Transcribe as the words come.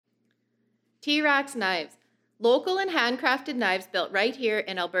T-Rax Knives, local and handcrafted knives built right here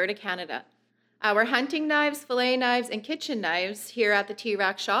in Alberta, Canada. Our hunting knives, fillet knives, and kitchen knives here at the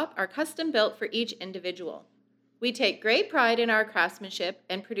T-Rax shop are custom built for each individual. We take great pride in our craftsmanship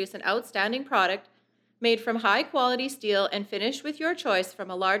and produce an outstanding product made from high-quality steel and finished with your choice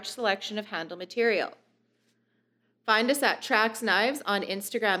from a large selection of handle material. Find us at Trax Knives on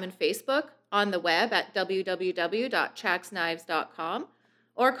Instagram and Facebook, on the web at www.traxknives.com,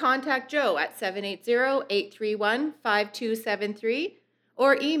 or contact Joe at 780-831-5273,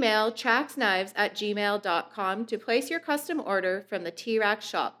 or email traxknives@gmail.com to place your custom order from the T-Rax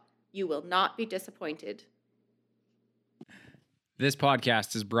shop. You will not be disappointed. This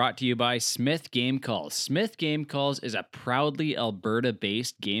podcast is brought to you by Smith Game Calls. Smith Game Calls is a proudly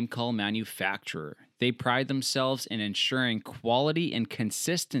Alberta-based game call manufacturer. They pride themselves in ensuring quality and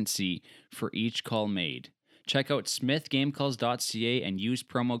consistency for each call made. Check out smithgamecalls.ca and use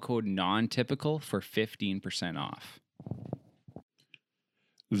promo code NONTYPICAL for 15% off.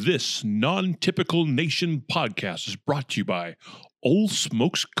 This Non-Typical Nation podcast is brought to you by Old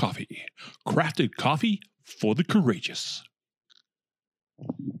Smokes Coffee, crafted coffee for the courageous.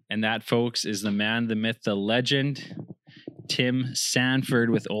 And that, folks, is the man, the myth, the legend, Tim Sanford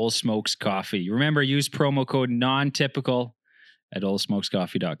with Old Smokes Coffee. Remember, use promo code NONTYPICAL at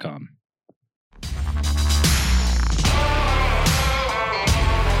oldsmokescoffee.com.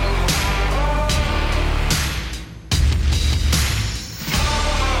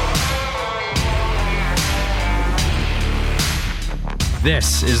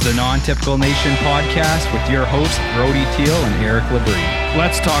 This is the Non-Typical Nation podcast with your hosts, Brody Teal and Eric Labrie.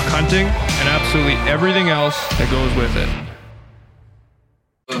 Let's talk hunting and absolutely everything else that goes with it.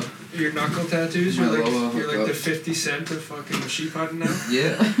 Your knuckle tattoos? You're like the 50 Cent of fucking sheep hunting now?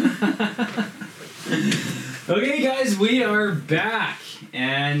 Yeah. Okay, guys, we are back.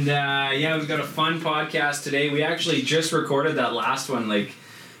 And we've got a fun podcast today. We actually just recorded that last one like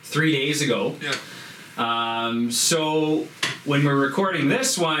 3 days ago. Yeah. So when we're recording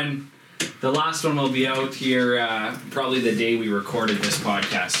this one, the last one will be out here probably the day we recorded this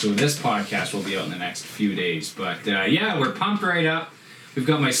podcast. So this podcast will be out in the next few days. But we're pumped right up. We've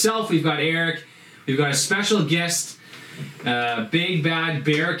got myself, we've got Eric, we've got a special guest, big bad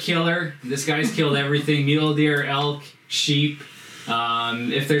bear killer. This guy's killed everything: mule deer, elk, sheep.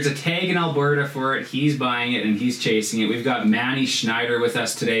 If there's a tag in Alberta for it, he's buying it and he's chasing it. We've got Manny Schneider with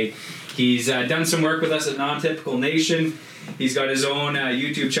us today. He's done some work with us at Non-Typical Nation. He's got his own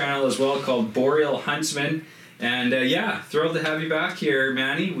YouTube channel as well called Boreal Huntsman. And thrilled to have you back here,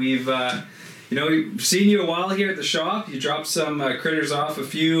 Manny. We've seen you a while here at the shop. You dropped some critters off a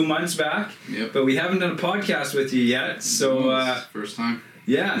few months back. Yep. But we haven't done a podcast with you yet. So first time.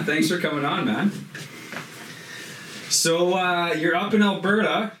 Yeah, thanks for coming on, man. So you're up in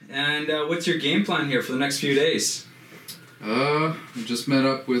Alberta, and what's your game plan here for the next few days? I just met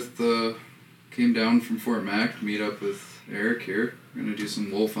up with, came down from Fort Mac to meet up with Eric here. We're going to do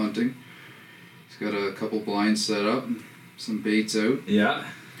some wolf hunting. He's got a couple blinds set up, some baits out. Yeah.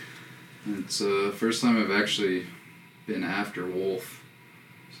 And it's the first time I've actually been after wolf.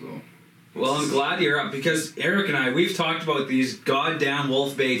 So. Well, I'm glad you're up, because Eric and we've talked about these goddamn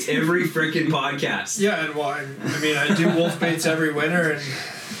wolf baits every freaking podcast. Yeah, and why? I mean, I do wolf baits every winter, and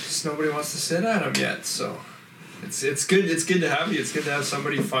just nobody wants to sit at them yet, so... It's good. It's good to have you. It's good to have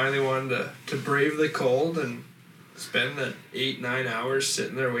somebody finally wanting to brave the cold and spend that 8-9 hours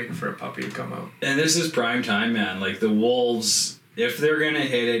sitting there waiting for a puppy to come out. And this is prime time, man. Like the wolves, if they're gonna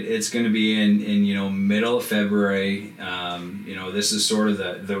hit it, it's gonna be in middle of February. This is sort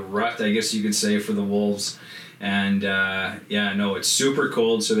of the rut, I guess you could say, for the wolves. And it's super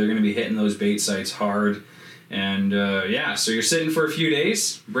cold, so they're gonna be hitting those bait sites hard. And so you're sitting for a few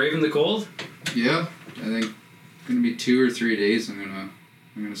days, braving the cold. Yeah, I think. Gonna be 2 or 3 days. I'm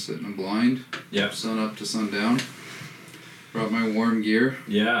gonna sit in a blind. Yep. Sun up to sundown. Brought my warm gear.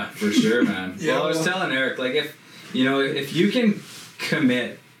 Yeah, for sure, man. Well, I was telling Eric, like if you can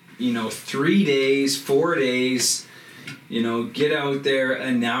commit, 3 days, 4 days, get out there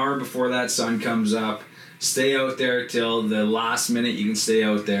an hour before that sun comes up, stay out there till the last minute you can stay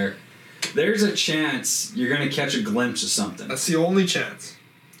out there. There's a chance you're gonna catch a glimpse of something. That's the only chance.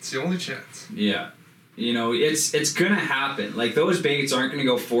 It's the only chance. Yeah. It's gonna happen. Like those baits aren't gonna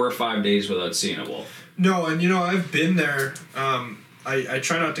go 4 or 5 days without seeing a wolf. No, and I've been there. I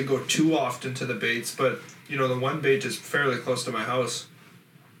try not to go too often to the baits, but the one bait is fairly close to my house,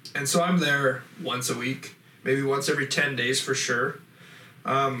 and so I'm there once a week, maybe once every 10 days for sure.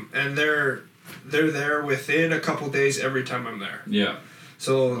 And they're there within a couple days every time I'm there. Yeah.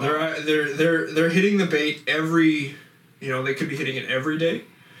 So they're hitting the bait every. They could be hitting it every day.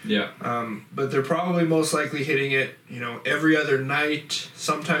 Yeah. But they're probably most likely hitting it, every other night,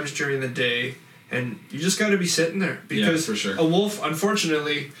 sometimes during the day, and you just got to be sitting there because for sure. a wolf,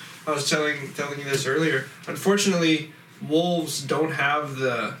 unfortunately, I was telling you this earlier. Unfortunately, wolves don't have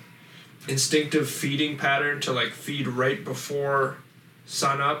the instinctive feeding pattern to like feed right before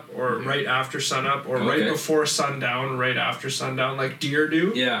sunup or right after sunup or right before sundown, right after sundown, like deer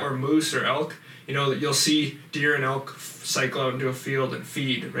do, or moose or elk. You'll see deer and elk cycle out into a field and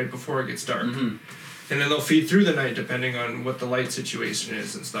feed right before it gets dark. And then they'll feed through the night depending on what the light situation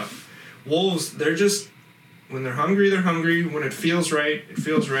is and stuff. Wolves, they're just, when they're hungry, they're hungry. When it feels right,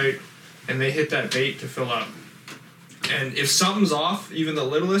 and they hit that bait to fill up. And if something's off, even the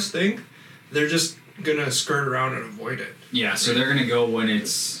littlest thing, they're just gonna skirt around and avoid it. Yeah, so they're gonna go when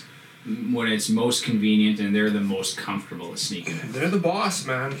it's most convenient and they're the most comfortable at sneaking in. They're the boss,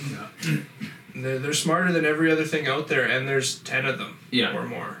 man. Yeah. They're smarter than every other thing out there, and there's 10 of them or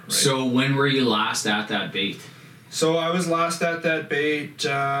more. Right? So when were you last at that bait? So I was last at that bait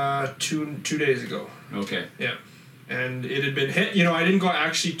 2 days ago. Okay. Yeah, and it had been hit. I didn't go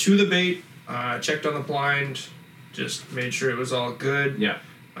actually to the bait. Checked on the blind, just made sure it was all good. Yeah.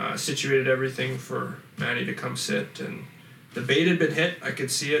 Situated everything for Manny to come sit, and the bait had been hit. I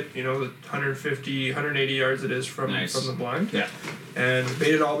could see it, the 150, 180 yards it is from the blind. Yeah. And the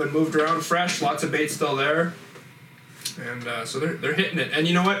bait had all been moved around fresh, lots of bait still there. And so they're hitting it. And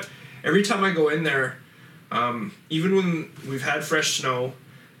you know what? Every time I go in there, even when we've had fresh snow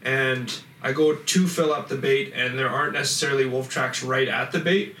and I go to fill up the bait and there aren't necessarily wolf tracks right at the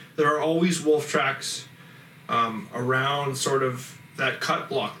bait, there are always wolf tracks around sort of that cut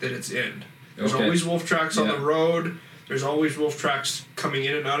block that it's in. There's always wolf tracks on the road. There's always wolf tracks coming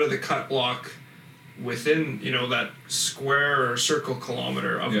in and out of the cut block within, that square or circle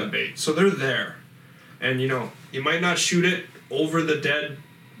kilometer of the bait. So they're there. And, you might not shoot it over the dead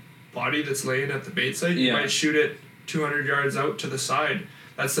body that's laying at the bait site. You might shoot it 200 yards out to the side.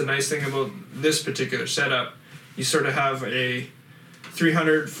 That's the nice thing about this particular setup. You sort of have a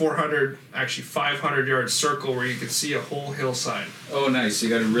 300, 400, actually 500 yard circle where you can see a whole hillside. Oh, nice. You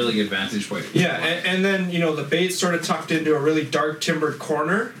got a really good vantage point. Yeah, and then, the bait's sort of tucked into a really dark timbered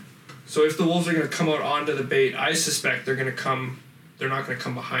corner. So if the wolves are going to come out onto the bait, I suspect they're not going to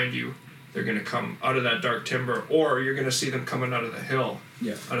come behind you. They're going to come out of that dark timber, or you're going to see them coming out of the hill,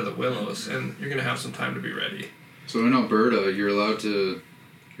 out of the willows, and you're going to have some time to be ready. So in Alberta, you're allowed to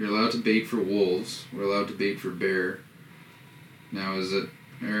bait for wolves. We're allowed to bait for bear. Now, are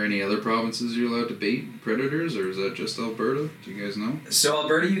there any other provinces you're allowed to bait predators, or is that just Alberta? Do you guys know? So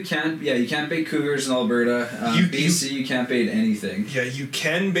Alberta, you can't bait cougars in Alberta. BC, you can't bait anything. Yeah, you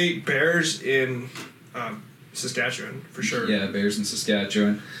can bait bears in Saskatchewan, for sure. Yeah, bears in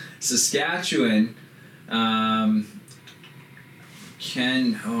Saskatchewan. Saskatchewan oh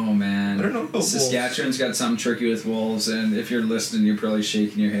man. I don't know about Saskatchewan's got something tricky with wolves, and if you're listening, you're probably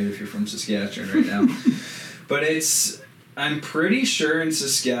shaking your head if you're from Saskatchewan right now. But I'm pretty sure in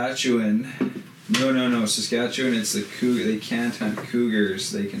Saskatchewan, no, Saskatchewan, it's the cougar. They can't hunt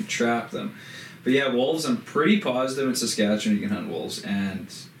cougars. They can trap them. But yeah, wolves, I'm pretty positive in Saskatchewan you can hunt wolves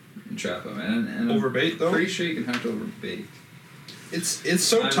and trap them. And over bait, though? Pretty sure you can hunt over bait. It's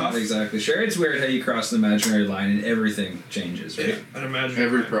so tough. I'm not exactly sure. It's weird how you cross the imaginary line and everything changes, right? Yeah, an imaginary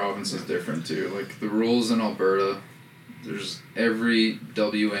Every line. province is different, too. Like, the rules in Alberta, there's every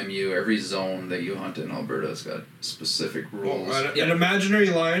WMU, every zone that you hunt in Alberta has got specific rules. Well, an imaginary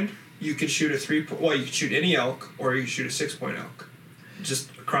line, you can shoot you can shoot any elk, or you can shoot a 6-point elk.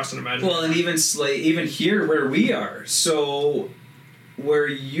 Just across an imaginary line. Well, and even here where we are, so where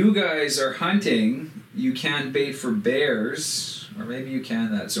you guys are hunting, you can't bait for bears, or maybe you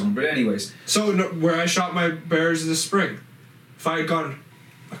can that zone, but anyways. So where I shot my bears this spring, if I had gone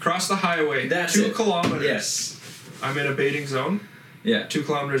across the highway 2 kilometers, yes, I'm in a baiting zone. Yeah. 2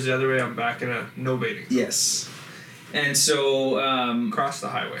 kilometers the other way, I'm back in a no baiting zone. Yes. And so across the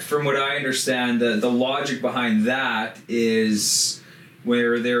highway. From what I understand, the logic behind that is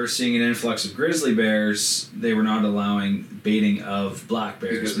where they were seeing an influx of grizzly bears, they were not allowing baiting of black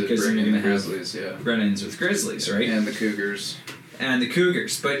bears because they're going to have run-ins with grizzlies, right? And the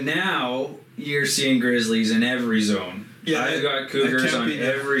cougars. But now you're seeing grizzlies in every zone. Yeah, I've got cougars on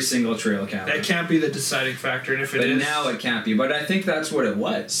every single trail camera. That can't be the deciding factor, and if it is... But now it can't be. But I think that's what it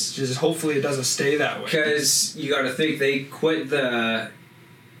was. Just hopefully it doesn't stay that way. Because you got to think they quit the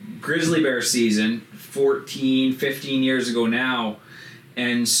grizzly bear season 14, 15 years ago now.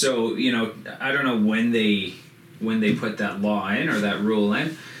 And so, I don't know when they put that law in or that rule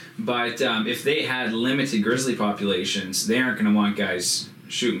in, but if they had limited grizzly populations, they aren't going to want guys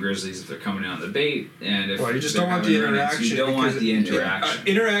shooting grizzlies if they're coming out on the bait, and if Well, you just they're don't want the having hunts, interaction. you don't want because the interaction.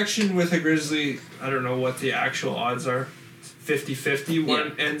 Interaction with a grizzly, I don't know what the actual odds are. 50-50.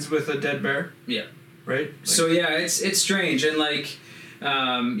 One ends with a dead bear. Yeah. Right? Like, So yeah, it's strange, and like,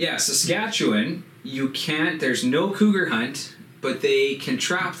 Saskatchewan, you can't. There's no cougar hunt, but they can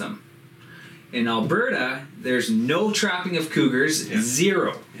trap them. In Alberta, there's no trapping of cougars,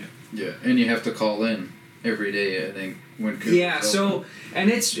 zero. Yeah, and you have to call in every day, I think, when cougars open. So and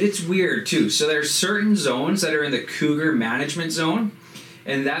it's weird too. So there's certain zones that are in the cougar management zone,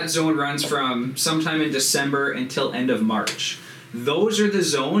 and that zone runs from sometime in December until end of March. Those are the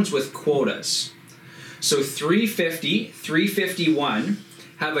zones with quotas. So 350, 351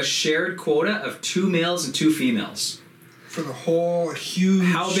 have a shared quota of 2 males and 2 females. for the whole huge.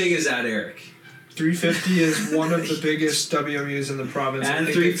 How big is that, Eric? 350 is one of the biggest WMUs in the province. And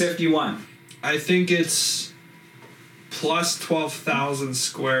 351. I think it's plus 12,000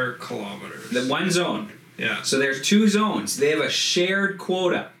 square kilometers. The one zone. Yeah. So there's 2 zones. They have a shared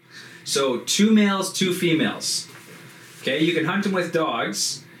quota. So 2 males, 2 females. Okay, you can hunt them with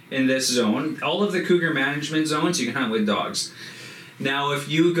dogs in this zone. All of the cougar management zones, you can hunt with dogs. Now, if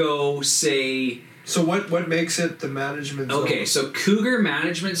you go, say... So what makes it the management zone? Okay, so cougar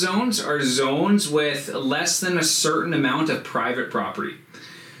management zones are zones with less than a certain amount of private property.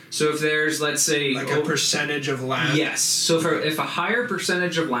 So if there's, let's say... Like a percentage of land? Yes. So if a higher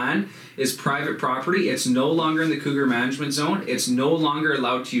percentage of land is private property, it's no longer in the cougar management zone. It's no longer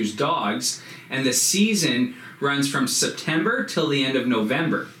allowed to use dogs. And the season runs from September till the end of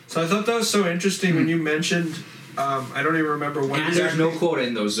November. So I thought that was so interesting when you mentioned... I don't even remember what And there's no quota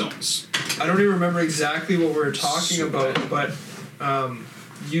in those zones. I don't even remember exactly what we were talking about, but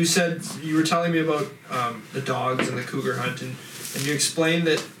you said you were telling me about the dogs and the cougar hunt, and you explained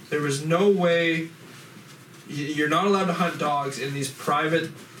that there was no way you're not allowed to hunt dogs in these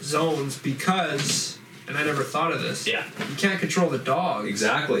private zones because, and I never thought of this. Yeah. You can't control the dog.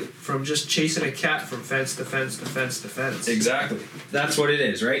 Exactly. From just chasing a cat from fence to fence to fence to fence. Exactly. That's what it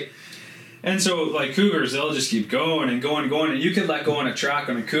is, right? And so, like, cougars, they'll just keep going and going and going. And you could let go on a track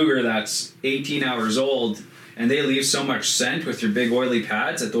on a cougar that's 18 hours old, and they leave so much scent with your big oily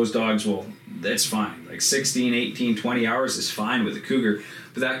pads that those dogs will, that's fine. Like 16, 18, 20 hours is fine with a cougar,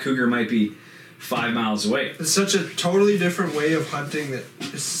 but that cougar might be 5 miles away. It's such a totally different way of hunting that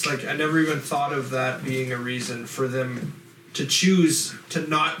it's like I never even thought of that being a reason for them to choose to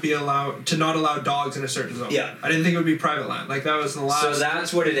not allow dogs in a certain zone. Yeah. I didn't think it would be private land. Like that was the last. So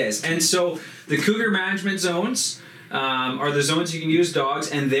that's what it is. And so the cougar management zones are the zones you can use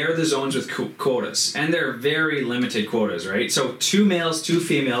dogs, and they're the zones with quotas. And they're very limited quotas, right? So 2 males, 2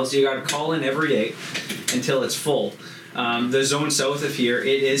 females, you got to call in every day until it's full. The zone south of here,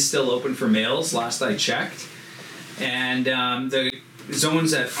 it is still open for males, last I checked. And the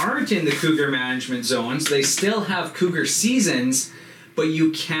zones that aren't in the cougar management zones, they still have cougar seasons, but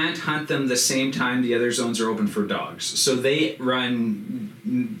you can't hunt them the same time the other zones are open for dogs. So they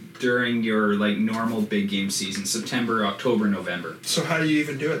run during your like normal big game season, September, October, November. So how do you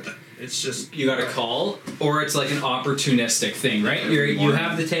even do it then? It's just You got to call, or it's like an opportunistic thing, right? You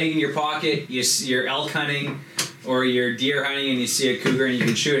have the tag in your pocket, you're elk hunting, or you're deer hunting, and you see a cougar and you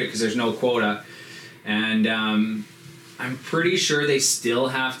can shoot it because there's no quota. And I'm pretty sure they still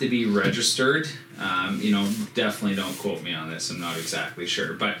have to be registered. Definitely don't quote me on this. I'm not exactly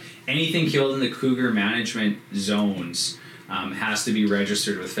sure. But anything killed in the cougar management zones has to be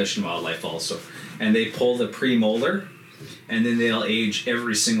registered with Fish and Wildlife also. And they pull the premolar, and then they'll age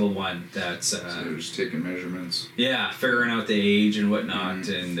every single one. That's So they're just taking measurements. yeah, figuring out the age and whatnot.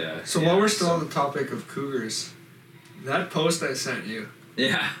 And So while we're still on the topic of cougars, that post I sent you,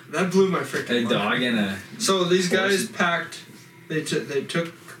 yeah, that blew my freaking a mind. dog and a So these guys horse. packed. They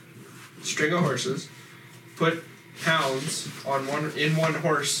took string of horses, put hounds on one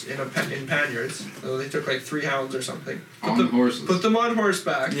horse in panniers. So they took like 3 hounds or something. Horses. Put them on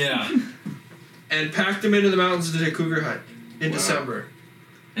horseback. yeah, And packed them into the mountains to do a cougar hunt in Wow. December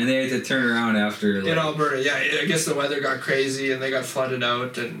and they had to turn around after in Alberta. Yeah, I guess the weather got crazy and they got flooded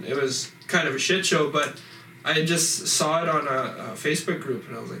out, and it was kind of a shit show. But I just saw it on a Facebook group,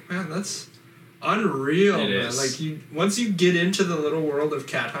 and I was like, man, that's unreal, It man. is. Like once you get into the little world of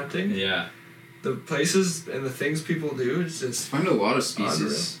cat hunting, yeah. the places and the things people do, it's just I find a lot of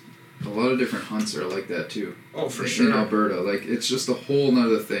species, a lot of different hunts are like that too. oh for In sure. Alberta, like it's just a whole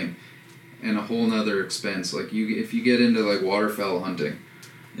nother thing, and a whole nother expense. Like if you get into like waterfowl hunting,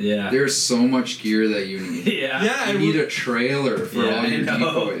 Yeah. there's so much gear that you need. Yeah. Yeah, You need a trailer for all your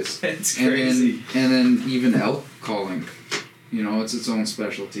decoys. It's And crazy. then even elk calling, it's its own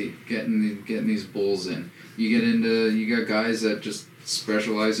specialty. Getting these bulls in. You got guys that just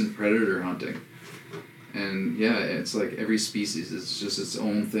specialize in predator hunting. And yeah, it's like every species is just its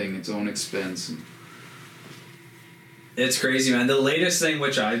own thing, its own expense. It's crazy, man. The latest thing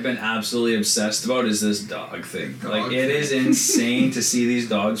which I've been absolutely obsessed about is this dog thing. Like, it is insane to see these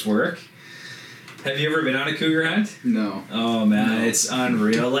dogs work. Have you ever been on a cougar hunt? No. Oh, man, it's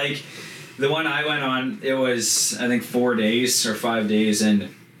unreal. Like, the one I went on, it was, I think, 4 days or 5 days,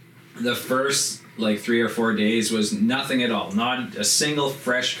 and the first, 3 or 4 days was nothing at all. Not a single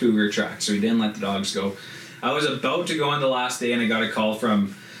fresh cougar track, so we didn't let the dogs go. I was about to go on the last day, and I got a call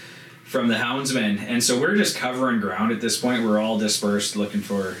from the houndsman, and so we're just covering ground at this point. We're all dispersed looking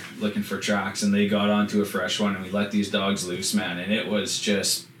for tracks, and they got onto a fresh one, and we let these dogs loose, man, and it was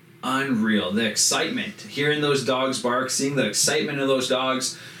just unreal. The excitement, hearing those dogs bark, seeing the excitement of those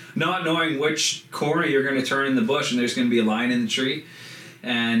dogs, not knowing which corner you're going to turn in the bush and there's going to be a lion in the tree,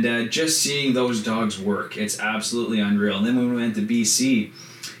 and just seeing those dogs work, it's absolutely unreal. And then when we went to BC,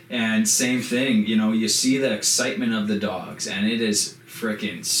 and same thing, you see the excitement of the dogs, and it is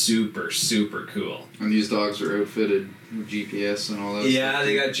freaking super, super cool. And these dogs are outfitted with GPS and all that Yeah, stuff.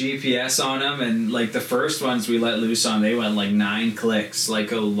 they got GPS on them, and the first ones we let loose on, they went 9 clicks,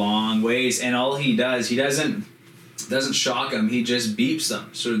 a long ways. And all he does, he doesn't shock them, he just beeps them.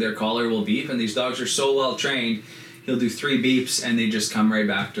 So their collar will beep, and these dogs are so well trained, he'll do 3 beeps and they just come right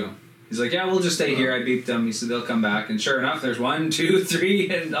back to him. He's like, yeah, we'll just stay here. I beeped them. He said they'll come back, and sure enough, there's 1, 2, 3,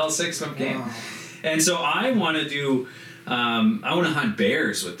 and all 6 of them came. Wow. And so I want to do. I want to hunt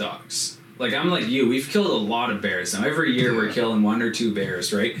bears with dogs. I'm like you. We've killed a lot of bears now. Every year we're killing 1 or 2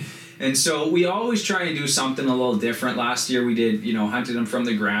 bears, right? And so we always try and do something a little different. Last year we did, hunted them from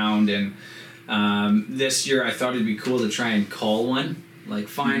the ground, and this year I thought it'd be cool to try and call one,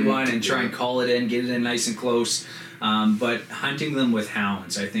 find one and try and call it in, get it in nice and close. But hunting them with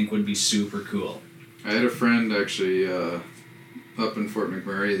hounds, I think, would be super cool. I had a friend actually up in Fort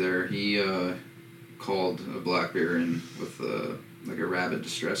McMurray there. He called a black bear in with a rabbit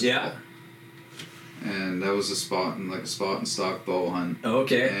distress call. And that was a spot and stock bow hunt.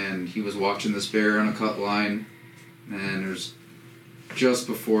 Okay. And he was watching this bear on a cut line, and it was just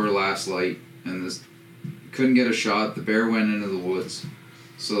before last light, and this couldn't get a shot. The bear went into the woods,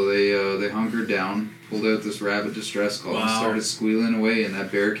 so they hunkered down, pulled out this rabbit distress call, and started squealing away, and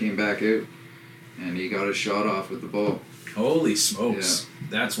that bear came back out, and he got a shot off with the bow. Holy smokes. Yeah.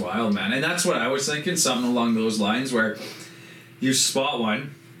 That's wild, man. And that's what I was thinking, something along those lines where you spot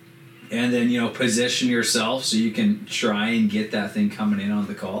one and then, position yourself so you can try and get that thing coming in on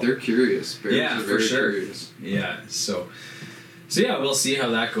the call. They're curious. Bears are for very sure. Curious. Yeah, so yeah, we'll see how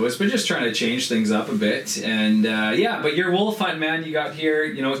that goes. But just trying to change things up a bit. And but your wolf hunt, man, you got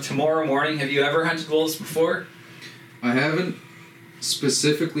here, tomorrow morning. Have you ever hunted wolves before? I haven't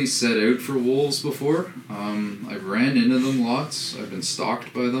specifically set out for wolves before. I've ran into them lots. I've been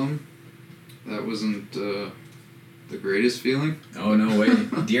stalked by them. That wasn't the greatest feeling. Oh, no way.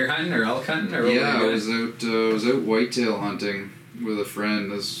 Deer hunting or elk hunting? Or yeah, I was out whitetail hunting with a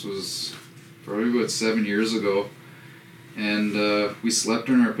friend. This was probably about 7 years ago. And we slept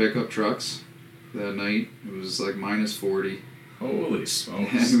in our pickup trucks that night. It was minus 40. Holy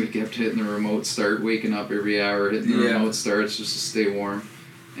smokes. And we kept hitting the remote start, waking up every hour, hitting the remote starts just to stay warm.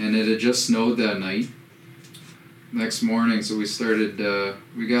 And it had just snowed that night. Next morning, so we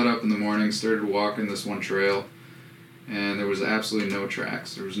got up in the morning, started walking this one trail, and there was absolutely no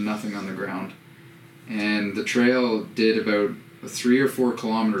tracks. There was nothing on the ground. And the trail did about a 3 or 4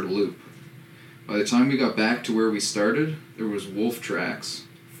 kilometer loop. By the time we got back to where we started, there was wolf tracks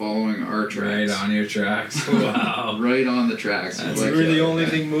following our tracks. Right on your tracks. Wow. Right on the tracks. We were the only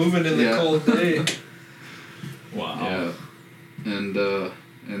thing moving in the cold day. Wow. Yeah. And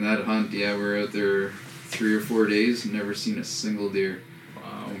that hunt, we were out there 3 or 4 days and never seen a single deer.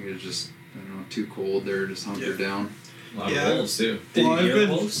 Wow. I think it was just, too cold there, just hunkered down. A lot of wolves, too. Did you hear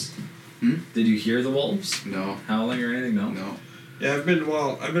the wolves? Did you hear the wolves? No. Howling or anything? No. Yeah, I've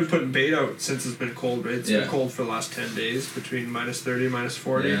been putting bait out since it's been cold. Right? It's been cold for the last 10 days, between minus 30 and minus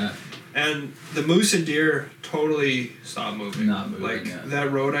 40. Yeah. And the moose and deer totally stopped moving. Not moving,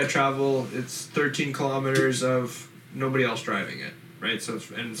 that road I travel, it's 13 kilometers of nobody else driving it, right? So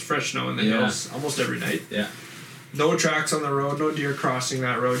it's fresh snow in the hills almost every night. Yeah. No tracks on the road, no deer crossing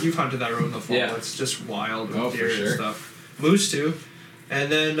that road. You've hunted that road in the fall. Yeah. It's just wild with deer and stuff. Moose too.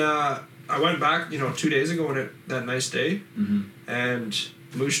 And then I went back, 2 days ago that nice day, and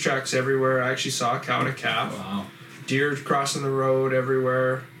moose tracks everywhere. I actually saw a cow and a calf. Wow. Deer crossing the road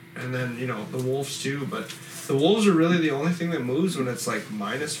everywhere, and then the wolves too. But the wolves are really the only thing that moves when it's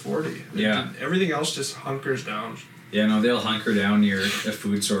minus 40. Yeah. Everything else just hunkers down. Yeah, no, they'll hunker down near a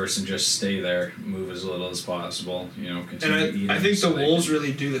food source and just stay there, move as little as possible, continue eating. And I think the so they wolves can-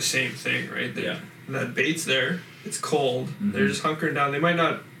 really do the same thing, right? Yeah. That bait's there, it's cold, Mhm. they're just hunkering down. They might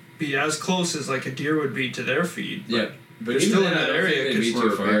not be as close as like a deer would be to their feed. But Yeah, but they're even still then, in I that don't think area they'd be 'cause too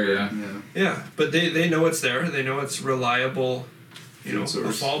Or far, bigger, yeah. Yeah, but they know it's there. They know it's reliable, a Food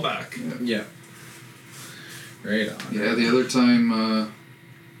source. fallback. Yeah. Right on. Yeah, the other time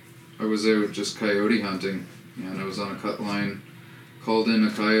I was out just coyote hunting, and I was on a cut line, called in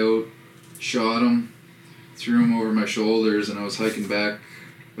a coyote, shot him, threw him over my shoulders, and I was hiking back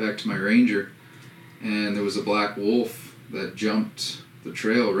to my ranger, and there was a black wolf that jumped the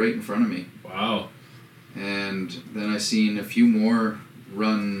trail right in front of me, Wow. and then I seen a few more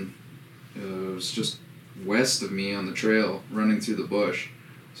run. It was just west of me on the trail, running through the bush.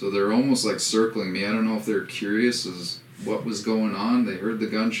 So they're almost like circling me. I don't know if they're curious as what was going on. They heard the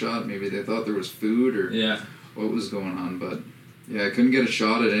gunshot. Maybe they thought there was food or Yeah. what was going on. But yeah, I couldn't get a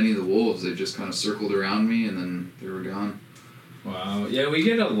shot at any of the wolves. They just kind of circled around me and then they were gone. Wow. Yeah, we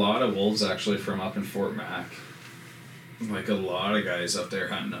get a lot of wolves actually from up in Fort Mac. Like a lot of guys up there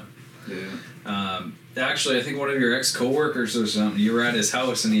hunting them. Yeah. Actually, I think one of your ex-coworkers or something, you were at his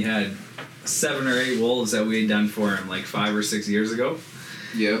house and he had 7 or 8 wolves that we had done for him like 5 or 6 years ago.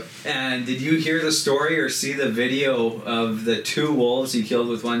 Yep. And did you hear the story or see the video of the 2 wolves he killed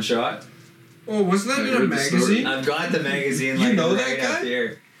with one shot? Oh, wasn't that I in a heard the story. magazine? I've got the magazine You like know right that up guy?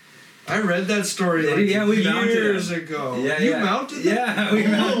 here. I read that story Yeah, like yeah, we mounted years him. ago. Yeah, you yeah. mounted that? Yeah, we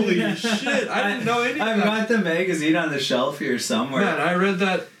mounted Holy him. shit! I didn't know any of I've that. got the magazine on the shelf here somewhere. Man, I read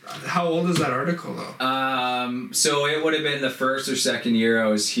that. How old is that article though? So it would have been the first or second year I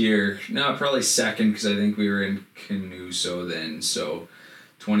was here. No, probably second because I think we were in Canuso then. So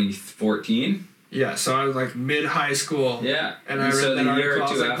 2014. Yeah, so I was like mid high school. Yeah. And I read so that the year article. or I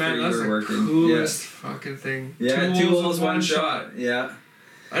was two like, after man, you that's were the working. coolest fucking thing. Yeah, 2 wolves, 1 shot. Yeah.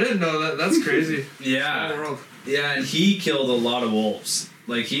 I didn't know that. That's crazy. Yeah. Small world. Yeah, and he killed a lot of wolves.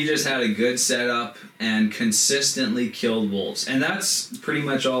 Like, he just had a good setup and consistently killed wolves. And that's pretty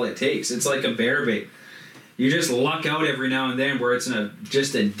much all it takes. It's like a bear bait. You just luck out every now and then where it's in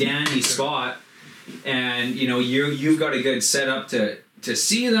just a dandy spot, and you've got a good setup to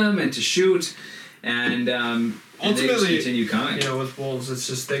see them and to shoot, and they just Ultimately, continue coming. with wolves, it's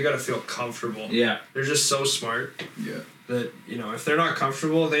just they gotta feel comfortable. Yeah. They're just so smart Yeah. that if they're not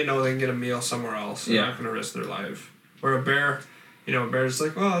comfortable, they know they can get a meal somewhere else. They're Yeah. not gonna risk their life. Where a bear, a bear's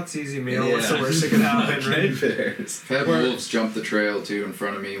like, well, it's easy meal. What's the Yeah. worst that could happen, right? Bears. I've had Where- wolves jump the trail too in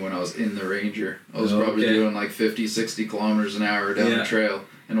front of me when I was in the Ranger. I was Oh, probably okay. doing like 50, 60 kilometers an hour down Yeah. the trail,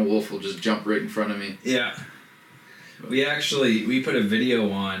 and a wolf will just jump right in front of me. Yeah. We put a video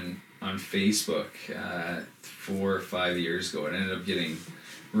on Facebook 4 or 5 years ago. It ended up getting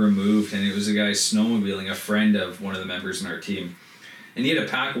removed, and it was a guy snowmobiling, a friend of one of the members in our team, and he had a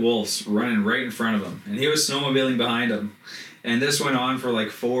pack of wolves running right in front of him, and he was snowmobiling behind him, and this went on for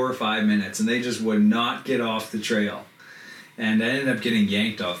like 4 or 5 minutes, and they just would not get off the trail, and I ended up getting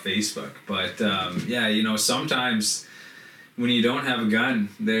yanked off Facebook. But sometimes when you don't have a gun,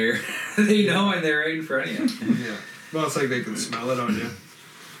 they know, and they're right in front of you. Yeah. Well, it's like they can smell it on you.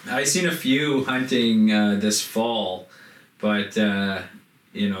 I seen a few hunting this fall, but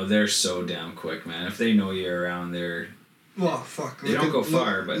they're so damn quick, man. If they know you're around, Well, fuck. They don't go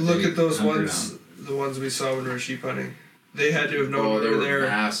far, but look they at those hunker ones. The ones we saw when we were sheep hunting. They had to have known Oh, we they were were there.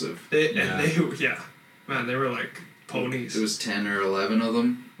 massive. Yeah, man, they were like ponies. There was 10 or 11 of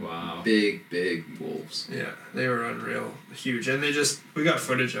them. wow. Big wolves. Yeah, they were unreal, huge, and we got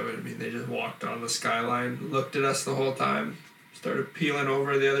footage of it. I mean, they just walked on the skyline, looked at us the whole time, started peeling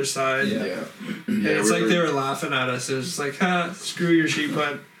over the other side. Yeah. And it's like they were laughing at us. It was just like, screw your sheep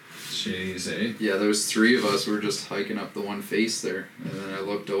hunt. Jeez, eh? Yeah, there was 3 of us. We were just hiking up the one face there, and then I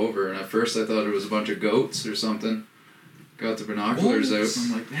looked over, and at first I thought it was a bunch of goats or something. Got the binoculars Wolves. out,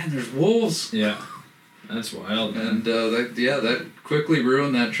 and I'm like, man, there's wolves. Yeah. That's wild, man. And that quickly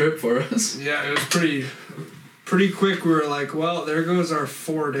ruined that trip for us. Yeah, it was pretty quick. We were like, well, there goes our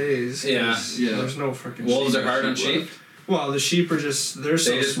 4 days. 'cause Yeah. There's no freaking Wolves sheep. are hard on sheep. Well, the sheep are they're so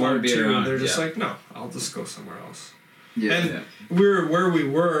just smart won't be too. around, They're just yeah. like, no, I'll just go somewhere else. Yeah. And Yeah. where we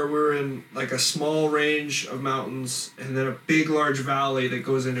were in like a small range of mountains and then a big large valley that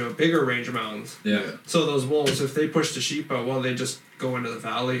goes into a bigger range of mountains. Yeah. So those wolves, if they push the sheep out, well, they just go into the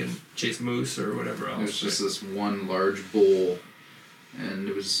valley and chase moose or whatever else. It was just this one large bowl, and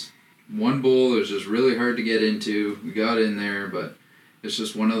it was one bowl that was just really hard to get into. We got in there, but it's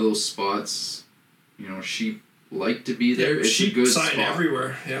just one of those spots, sheep like to be there. It's sheep a good sign spot.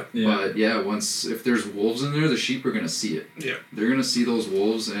 everywhere. Yeah. But if there's wolves in there, the sheep are gonna see it. Yeah. They're gonna see those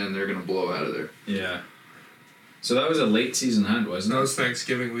wolves, and they're gonna blow out of there. Yeah. So that was a late season hunt, wasn't That it? was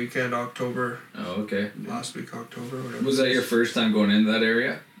Thanksgiving weekend, October, Oh, okay. last week, October, whatever. Was that your first time going into that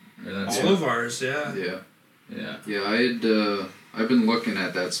area? Or that's All of ours, yeah. Yeah. Yeah. Yeah, I've been looking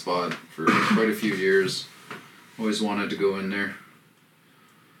at that spot for quite a few years. Always wanted to go in there.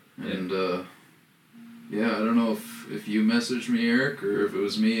 And yeah, I don't know if you messaged me, Eric, or if it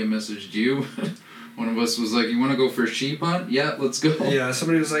was me and messaged you. One of us was like, "You want to go for a sheep hunt? Yeah, let's go." Yeah,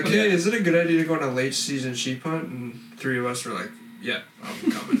 somebody was like, "Hey, is it a good idea to go on a late season sheep hunt?" And 3 of us were like, "Yeah,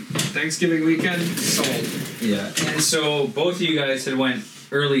 I'm coming." Thanksgiving weekend, sold. Yeah. And so both of you guys had went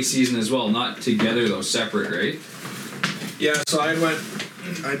early season as well, not together though, separate, right? Yeah, so I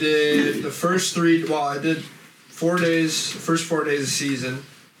did the first 3, well, I did 4 days, first 4 days of season,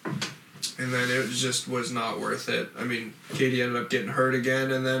 and then it just was not worth it. I mean, Katie ended up getting hurt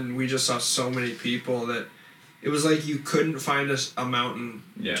again, and then we just saw so many people that it was like you couldn't find a mountain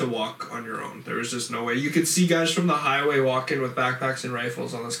to walk on your own. There was just no way. You could see guys from the highway walking with backpacks and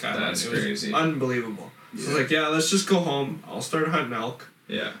rifles on the skyline. That's it was crazy. unbelievable. So I was like, yeah, let's just go home. I'll start hunting elk.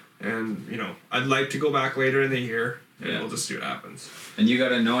 Yeah. And, I'd like to go back later in the year, and Yeah. we'll just see what happens. And you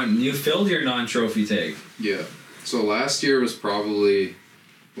got you filled your non-trophy tag. Yeah. So last year was probably,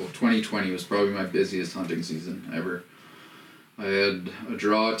 2020 was probably my busiest hunting season ever. I had a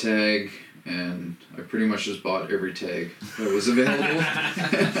draw tag, and I pretty much just bought every tag that was available.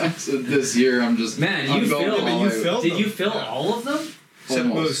 So this year I'm just... Man, I'm you going filled- all but you out. filled Did them. you fill Yeah. all of them? Except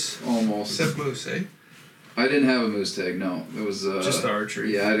Almost. moose. Almost. Except moose, eh? I didn't have a moose tag, no. It was... Just the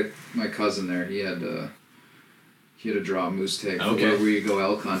archery. Yeah, I had my cousin there. He had a draw moose tag for Okay. where we go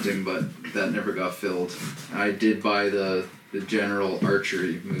elk hunting, but that never got filled. I did buy the general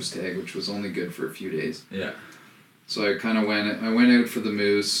archery moose tag, which was only good for a few days. Yeah. So I kind of went out for the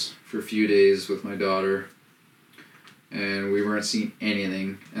moose for a few days with my daughter, and we weren't seeing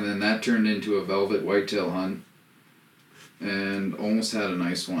anything. And then that turned into a velvet whitetail hunt, and almost had a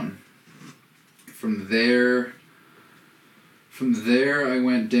nice one. From there, I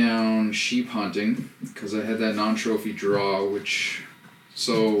went down sheep hunting because I had that non-trophy draw,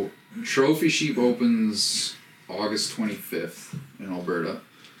 so trophy sheep opens August 25th in Alberta,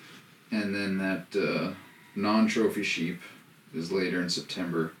 and then that non-trophy sheep is later in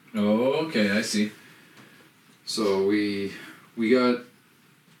September. Oh, okay, I see. So we got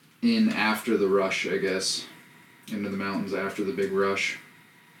in after the rush, I guess, into the mountains after the big rush.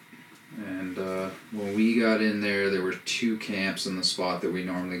 And when we got in there were 2 camps in the spot that we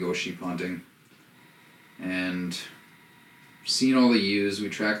normally go sheep hunting. And seeing all the ewes, we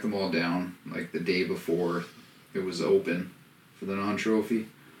tracked them all down like the day before it was open for the non-trophy.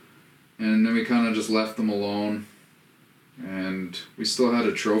 And then we kind of just left them alone. And we still had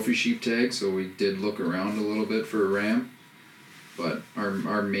a trophy sheep tag, so we did look around a little bit for a ram. But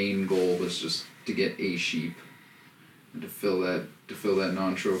our main goal was just to get a sheep and to fill that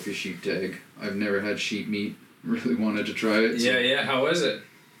non-trophy sheep tag. I've never had sheep meat. Really wanted to try it. So Yeah. How was it?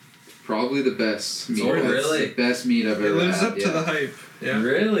 probably the best meat. Oh, That's really? the best meat I've It ever lives had. up to the hype. Yeah.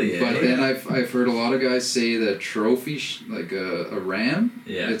 Really? But eh? then I've heard a lot of guys say that trophy like a ram,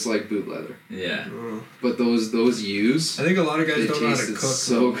 Yeah. it's like boot leather. Yeah. Oh. But those ewes, I think a lot of guys they don't know how to tasted cook.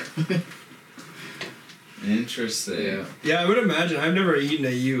 so good. Interesting. Yeah. Yeah, I would imagine. I've never eaten a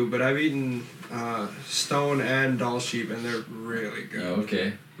ewe, but I've eaten stone and doll sheep, and they're really good. Oh,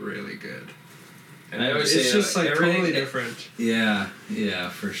 okay. Really good. And I always It's say just like everything- totally different. Yeah,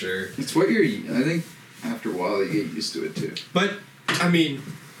 for sure. It's what you're eating. I think after a while you get used to it too. But I mean,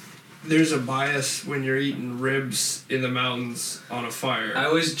 there's a bias when you're eating ribs in the mountains on a fire. I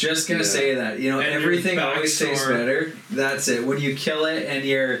was just gonna Yeah. say that. And your Everything back always tastes sore. better. That's it. When you kill it and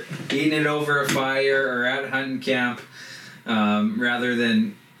you're eating it over a fire or at hunting camp, rather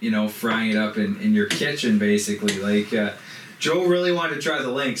than frying it up in your kitchen, basically. Like Joe really wanted to try the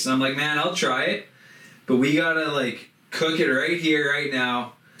lynx, and I'm like, man, I'll try it, but we gotta cook it right here, right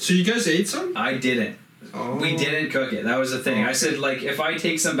now. So you guys ate some? I didn't. Oh. We didn't cook it. That was the thing. I said, if I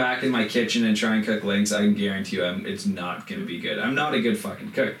take some back in my kitchen and try and cook lynx, I can guarantee you it's not going to be good. I'm not a good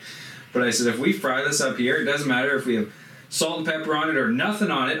fucking cook. But I said, if we fry this up here, it doesn't matter if we have salt and pepper on it or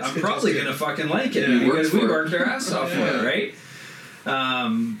nothing on it, I'm probably going to fucking like it Yeah, because we worked for it. worked our ass off for it, right?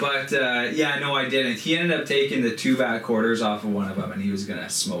 No, I didn't. He ended up taking the 2 back quarters off of one of them, and he was going to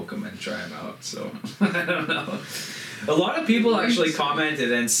smoke them and try them out. So, I don't know. A lot of people actually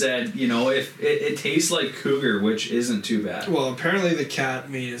commented and said, if it tastes like cougar, which isn't too bad. Well, apparently the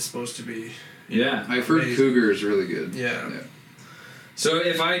cat meat is supposed to be. Yeah. I've heard Amazing. cougar is really good. Yeah. So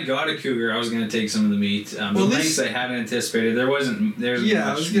if I got a cougar, I was going to take some of the meat. The Well, lengths I hadn't anticipated. There's Yeah, I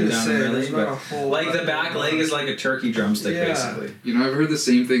much was gonna down say, there, there's really, not a but whole like lot the back going leg on. is like a turkey drumstick, Yeah. basically. You know, I've heard the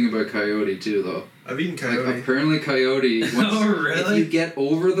same thing about coyote too, though. I've eaten Like coyote. apparently coyote. Once, Oh, really? If you get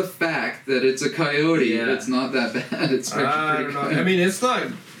over the fact that it's a coyote, Yeah. it's not that bad. It's actually I pretty don't know. good. I mean, it's not.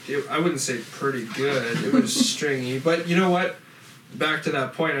 I wouldn't say pretty good. It was stringy, but you know what? Back to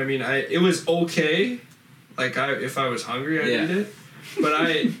that point. I mean, it was okay. Like if I was hungry, I'd Yeah. eat it. But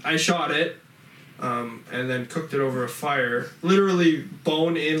I shot it, and then cooked it over a fire. Literally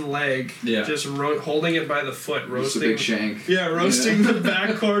bone in leg. Yeah. Just holding it by the foot, Just a roasting. big shank. Yeah, roasting the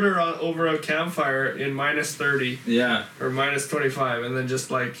back quarter over a campfire in -30 Yeah. or -25, and then just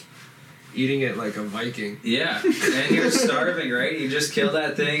like eating it like a Viking. Yeah. And you're starving, right? You just kill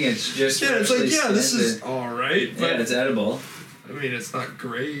that thing. It's just Yeah, it's like, freshly yeah, this skinned is all right, and- but yeah, it's edible. I mean, it's not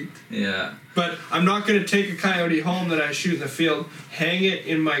great. Yeah. But I'm not going to take a coyote home that I shoot in the field, hang it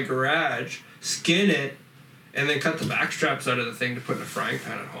in my garage, skin it, and then cut the back straps out of the thing to put in a frying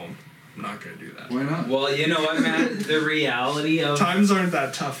pan at home. I'm not going to do that. Why not? Well, you know what, man? The reality of Times aren't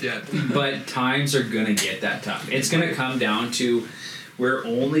that tough yet. but times are gonna get that tough. It's gonna come down to we're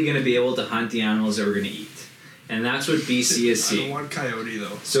only gonna be able to hunt the animals that we're gonna eat, and that's what BC is I don't seeing. want coyote,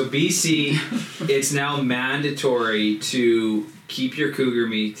 though. So BC, it's now mandatory to keep your cougar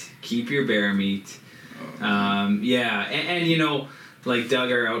meat, keep your bear meat. Yeah, and you know, like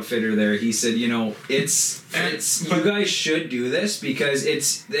Doug, our outfitter there, he said, you know, it's you guys should do this because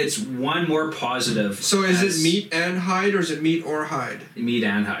it's one more positive. So is as it meat and hide, or is it meat or hide? Meat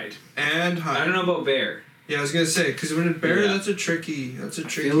and hide. And hide. I don't know about bear. Yeah, I was going to say, because when it's bear, Yeah. that's a tricky I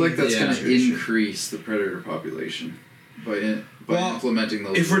feel like that's Yeah. going to increase the predator population by Well, implementing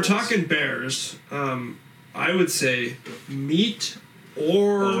those. If we're rules. talking bears, I would say meat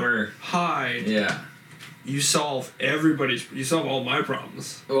or hide. Yeah. You solve all my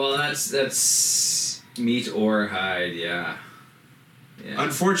problems. Well, that's meat or hide. Yeah. Yeah.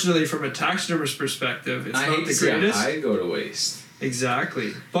 Unfortunately, from a taxidermist perspective, it's I not hate the to see a greatest. hide go to waste.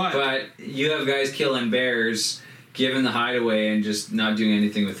 Exactly, but you have guys killing bears, giving the hide away, and just not doing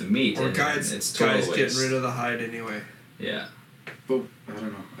anything with the meat. or and guys it's total getting waste. rid of the hide anyway. Yeah. But I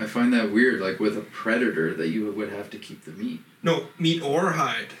don't know. I find that weird. Like with a predator, that you would have to keep the meat. No, meat or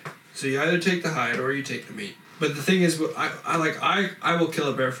hide. So you either take the hide or you take the meat. But the thing is, I will kill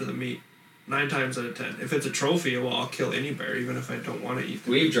a bear for the meat. 9 times out of 10. If it's a trophy, well, I'll kill any bear, even if I don't want to eat the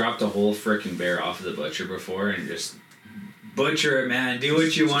meat. We've dropped a whole frickin' bear off of the butcher before and just butcher it, man. Do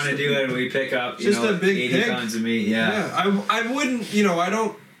what you want to do, and we pick up Just a big 80 pig. pounds of meat. Yeah. I wouldn't, I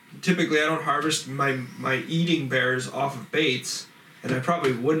don't harvest my eating bears off of baits, and I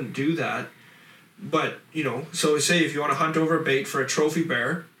probably wouldn't do that. But, so say if you want to hunt over a bait for a trophy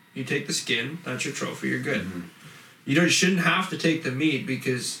bear, you take the skin, that's your trophy, you're good. Mm-hmm. You shouldn't have to take the meat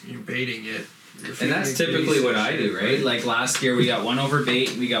because you're baiting it. And that's typically what I do, right? Like last year, we got one over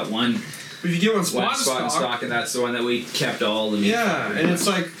bait, we got one If you get one spot spot and stock, and that's the one that we kept all the meat. yeah, from, and it's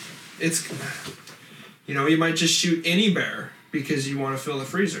like, you might just shoot any bear because you want to fill the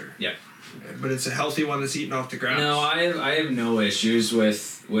freezer. Yeah. But it's a healthy one that's eating off the grass. No, I have no issues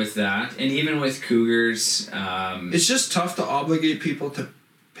with that, and even with cougars. It's just tough to obligate people to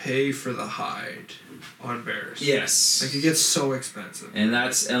pay for the hide on bears. Yes. Like it gets so expensive. And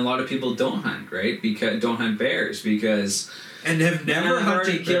a lot of people don't hunt, right? Because don't hunt bears because And have never I've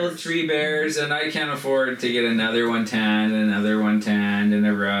already hunted killed bears. 3 bears, and I can't afford to get another one tanned, and another one tanned, and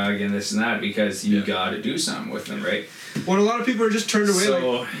a rug, and this and that because you got to do something with them, right? Well, a lot of people are just turned away.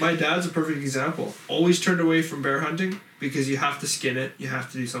 So- Like my dad's a perfect example. Always turned away from bear hunting because you have to skin it. You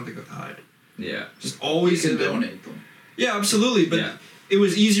have to do something with the hide. Yeah. Just You always can in the- donate them. Yeah, absolutely. But Yeah. it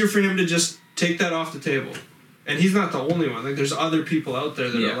was easier for him to just take that off the table. And he's not the only one. Like there's other people out there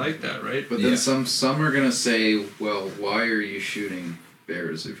that Yeah. are like that, right? But then Yeah. some are gonna say, well, why are you shooting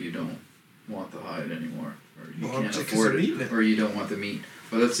bears if you don't want the hide anymore, or you Well, can't because afford of it, meat. or you don't want the meat?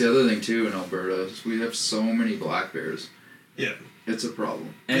 But that's the other thing too in Alberta is we have so many black bears. Yeah. It's a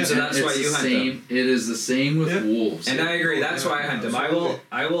problem. And so that's it's why you the hunt them. same. It is the same with Yeah. wolves. And I agree. That's why I hunt them. Absolutely.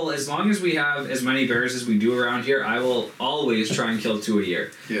 I will, as long as we have as many bears as we do around here, I will always try and kill 2 a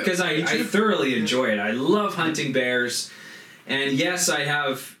year. Yeah. Because I thoroughly enjoy it. I love hunting bears. And yes, I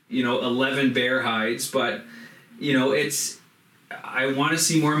have, 11 bear hides, but, I want to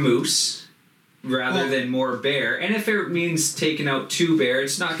see more moose rather than more bear. And if it means taking out 2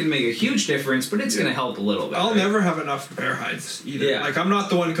 bears, it's not going to make a huge difference, but it's going to help a little bit. I'll right? never have enough bear hides either. Yeah. Like I'm not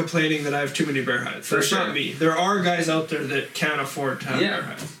the one complaining that I have too many bear hides. For That's sure. not me. There are guys out there that can't afford to have Yeah. bear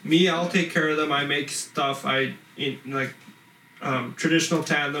hides. Me, I'll take care of them. I make stuff. Traditional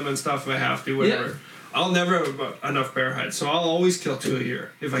tan them and stuff if I have to. Whatever. I'll never have enough bear hide, so I'll always kill 2 a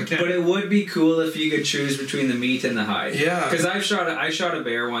year if I can. But it would be cool if you could choose between the meat and the hide. Yeah. Because I shot a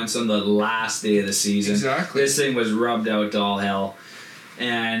bear once on the last day of the season. Exactly. This thing was rubbed out to all hell,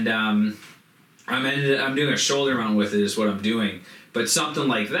 and I'm doing a shoulder mount with it is what I'm doing. But something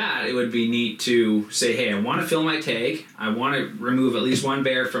like that, it would be neat to say, hey, I want to fill my tag. I want to remove at least one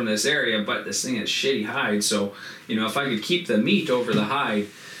bear from this area, but this thing has shitty hide. So, if I could keep the meat over the hide,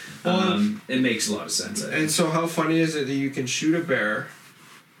 it makes a lot of sense. And so how funny is it that you can shoot a bear,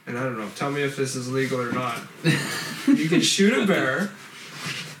 and I don't know, tell me if this is legal or not. You can shoot a bear,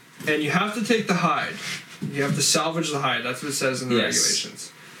 and you have to take the hide. You have to salvage the hide. That's what it says in the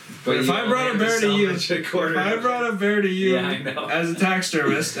regulations. But if I brought a bear to you, Yeah, I know. as a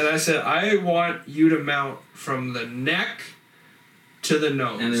taxidermist, and I said, I want you to mount from the neck to the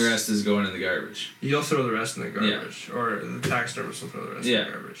nose. And the rest is going in the garbage. You'll throw the rest in the garbage. Or the taxidermist will throw the rest in the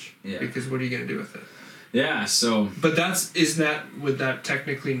garbage. Yeah. Because what are you going to do with it? Yeah, so... But would that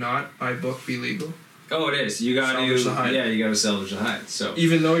technically not, by book, be legal? Oh, it is. You got Salvage the hide. Yeah, you got to salvage the hide. So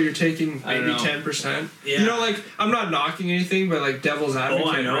Even though you're taking I don't maybe know. 10%. Yeah. I'm not knocking anything, but like devil's advocate,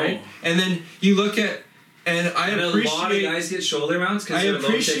 I know. right? And then you look at, and I a lot of appreciate... guys get shoulder mounts because I they're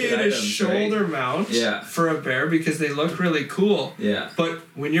low-ticket appreciate a items, shoulder right? mount Yeah. for a bear because they look really cool. Yeah. But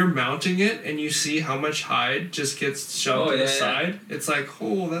when you're mounting it and you see how much hide just gets shoved to the side, it's like,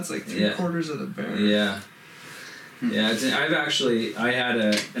 oh, that's like 3/4 of the bear. Yeah. Yeah, I had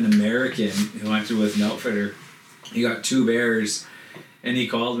an American who went through with an outfitter. He got 2 bears, and he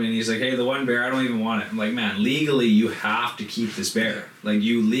called me and he's like, hey, the one bear, I don't even want it. I'm like, man, legally you have to keep this bear. Like,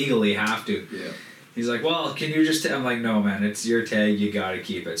 you legally have to. Yeah. He's like, well, can you just... I'm like, no, man, it's your tag, you gotta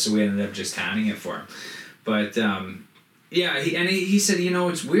keep it. So we ended up just tanning it for him. But, he said,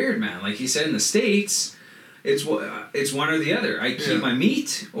 it's weird, man. Like, he said in the States... It's one or the other. I keep my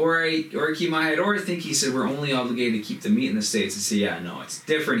meat, or I keep my hide, or I think he said we're only obligated to keep the meat in the States. And say, yeah, no, it's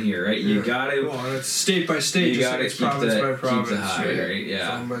different here, right? You gotta. Well, it's state by state. You gotta it's keep province by province, keep the hide, right? Yeah.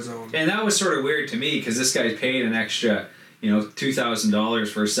 Zone by zone. And that was sort of weird to me because this guy paid an extra, $2,000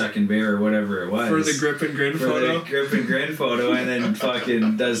 for a second bear or whatever it was For the grip and grin photo. The grip and grin photo, and then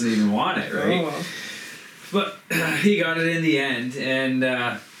fucking doesn't even want it, right? Oh, well. But he got it in the end,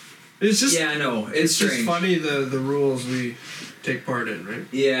 and. It's just it's just strange. funny the rules we take part in, right?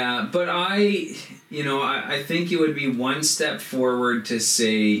 Yeah, but I think it would be one step forward to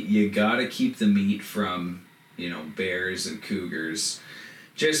say you gotta keep the meat from bears and cougars,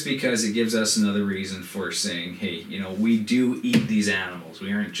 just because it gives us another reason for saying, hey, we do eat these animals.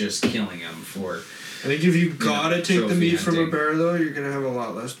 We aren't just killing them for. I think if you gotta take the trophy meat from a hunting. bear, though, you're gonna have a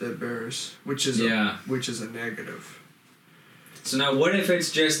lot less dead bears, which is a negative. So now, what if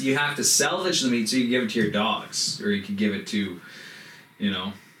it's just you have to salvage the meat so you can give it to your dogs, or you can give it to,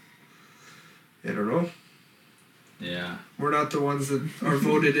 I don't know. Yeah. We're not the ones that are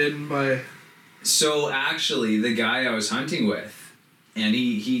voted in by. So actually, the guy I was hunting with, and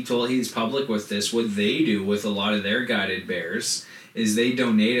he's public with this. What they do with a lot of their guided bears is they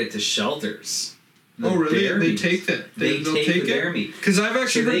donate it to shelters. Oh, really? Bear They meat. take that. They take the bear meat. Because I've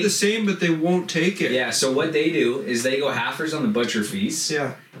actually heard the same, but they won't take it. Yeah, so what they do is they go halfers on the butcher fees.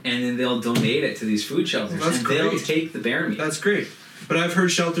 Yeah. And then they'll donate it to these food shelters. Well, that's and they'll great. take the bear meat. That's great. But I've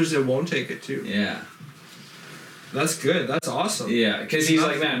heard shelters that won't take it, too. Yeah. That's good. That's awesome. Yeah, because he's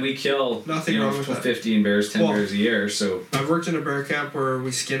like, man, we kill nothing wrong with that. 15 bears, 10 bears a year, so... I've worked in a bear camp where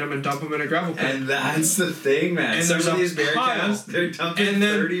we skin them and dump them in a gravel pit. And that's the thing, man. And Some there's of a these bear pile. camps, they're dumping And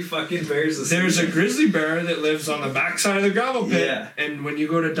then 30 fucking bears a There's season. a grizzly bear that lives on the backside of the gravel pit. Yeah. And when you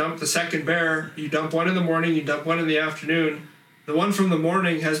go to dump the second bear, you dump one in the morning, you dump one in the afternoon. The one from the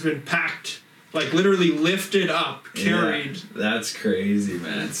morning has been packed, like literally lifted up, carried. Yeah, that's crazy,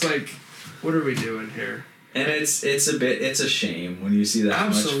 man. It's like, what are we doing here? And it's a shame when you see that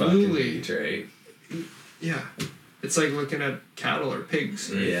Absolutely. much fucking meat, right? Yeah. It's like looking at cattle or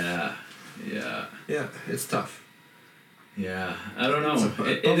pigs. Right? Yeah. Yeah, it's tough. Yeah. I don't know. It's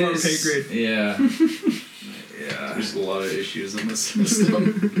above our pay grade. Yeah. Yeah. There's a lot of issues in the system.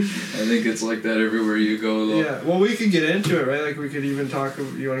 I think it's like that everywhere you go, though. Yeah, well, we could get into it, right? Like, we could even talk.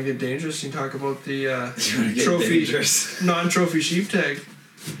 You want to get dangerous? You can talk about the trophy, non-trophy sheep tag.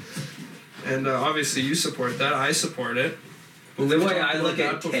 And obviously, you support that. I support it. The way I look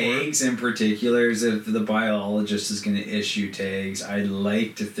at tags in particular is if the biologist is going to issue tags, I'd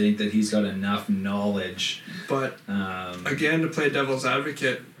like to think that he's got enough knowledge. But again, to play devil's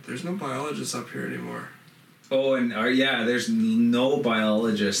advocate, there's no biologists up here anymore. Oh, and there's no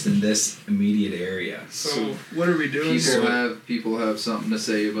biologist in this immediate area. So what are we doing? People have something to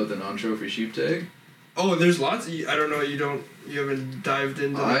say about the non-trophy sheep tag. Oh, there's lots. I don't know. You don't. You haven't dived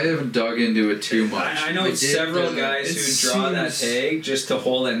into I that? haven't dug into it too much. I know did, several it guys who draw that seems- tag just to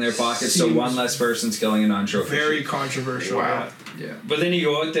hold it in their pocket so seems one less person's killing a non-trophy Very sheep. controversial. Wow. Yeah. But then you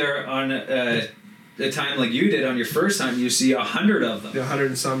go out there on a time like you did on your first hunt, you see 100 of them. The 100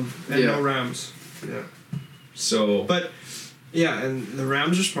 and some, and Yeah. no rams. Yeah. So, But, yeah, and the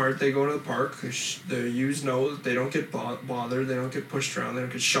rams are smart. They go to the park. The ewes know that they don't get bothered. They don't get pushed around. They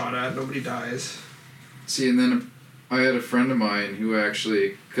don't get shot at. Nobody dies. See, and then I had a friend of mine who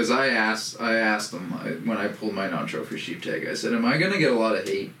actually, because I asked him when I pulled my non-trophy sheep tag, I said, "Am I gonna get a lot of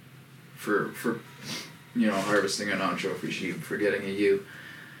hate for harvesting a non-trophy sheep for getting a ewe?"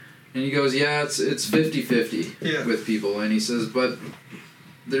 And he goes, "Yeah, it's 50-50 Yeah. with people." And he says, "But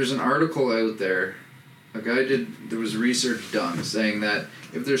there's an article out there. There was research done saying that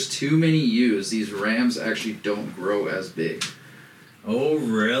if there's too many ewes, these rams actually don't grow as big oh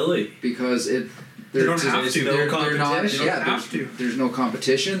really? because They don't have to. They're not. competition. Yeah, They don't have to. there's no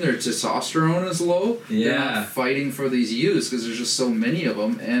competition. Their testosterone is low. They're Yeah. not fighting for these ewes because there's just so many of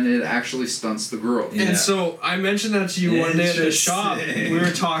them, and it actually stunts the growth. Yeah. And so I mentioned that to you one day at the shop. Interesting. We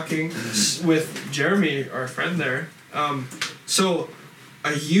were talking with Jeremy, our friend there. So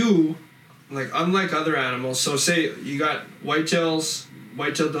a ewe, like unlike other animals, so say you got whitetail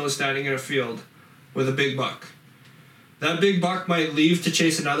does standing in a field with a big buck. That big buck might leave to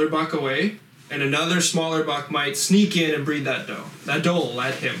chase another buck away, and another smaller buck might sneak in and breed that doe. That doe will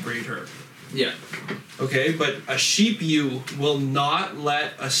let him breed her. Yeah. Okay, but a sheep ewe will not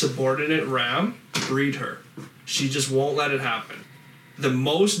let a subordinate ram breed her. She just won't let it happen. The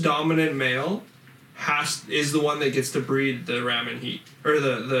most dominant male is the one that gets to breed the ram in heat, or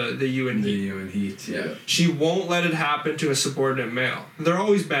the ewe in The heat. you and heat. Yeah. She won't let it happen to a subordinate male. They're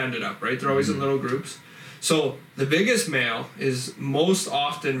always banded up, right? They're always in little groups. So the biggest male is most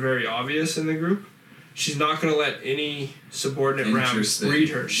often very obvious in the group. She's not going to let any subordinate ram Interesting. breed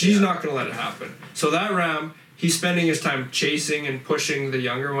her. She's Yeah. not going to let it happen. So that ram, he's spending his time chasing and pushing the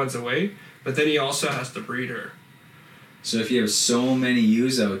younger ones away, but then he also has to breed her. So if you have so many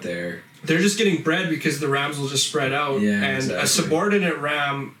ewes out there, They're just getting bred because the rams will just spread out. Yeah, and exactly. a subordinate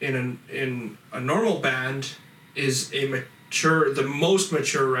ram in a normal band is the most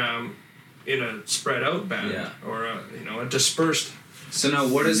mature ram in a spread out band, Yeah. or a dispersed. so now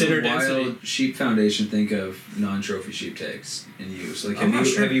what does the Thinner Wild density. Sheep Foundation think of non-trophy sheep tags in use? Like, I'm not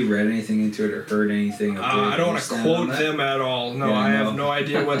sure. have you read anything into it or heard anything? Of I don't want to stand on quote that? them at all. No, Yeah, I no. have no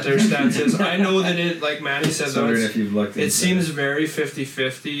idea what their stance is. I know that it, like Manny said, Just though, wondering if you've looked into it seems very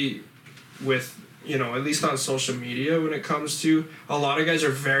 50-50 with, at least on social media when it comes to, a lot of guys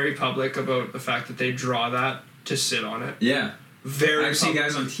are very public about the fact that they draw that to sit on it. Yeah. Very I've seen public.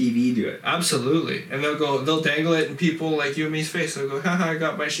 guys on TV do it. Absolutely. And they'll dangle it in people like you and me's face. They'll go, haha, I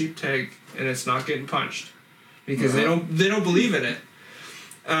got my sheep tag, and it's not getting punched. Because they don't believe in it.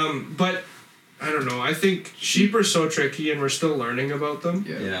 But I don't know. I think sheep are so tricky and we're still learning about them.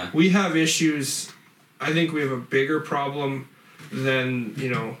 Yeah. We have issues. I think we have a bigger problem than,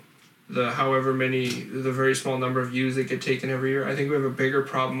 the very small number of ewes that get taken every year. I think we have a bigger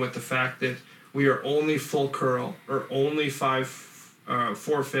problem with the fact that we are only full curl, or only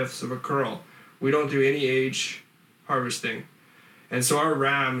 4/5 of a curl. We don't do any age harvesting. And so our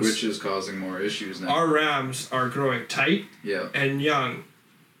rams, Which is causing more issues now. our rams are growing tight Yeah. and young.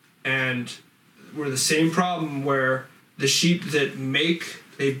 And we're the same problem where the sheep that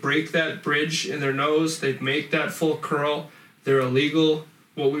they break that bridge in their nose, they make that full curl, they're illegal,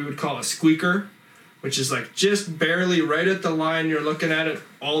 what we would call a squeaker, which is like just barely right at the line, you're looking at it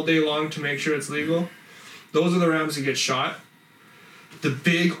all day long to make sure it's legal. Those are the rams that get shot. The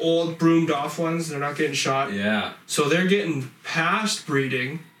big old broomed off ones, they're not getting shot. Yeah. So they're getting past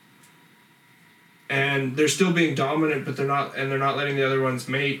breeding, and they're still being dominant, but they're not letting the other ones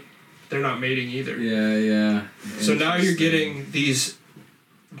mate. They're not mating either. Yeah. So now you're getting these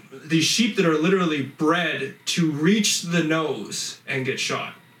sheep that are literally bred to reach the nose and get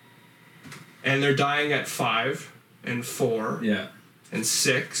shot, and they're dying at 5 and 4 Yeah. and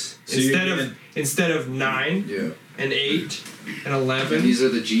 6 So you're instead of 9 Yeah. and 8 and And 11. these are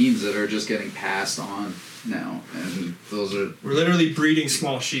the genes that are just getting passed on now, and those are We're literally breeding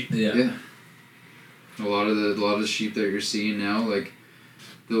small sheep. Yeah. a lot of the sheep that you're seeing now. Like,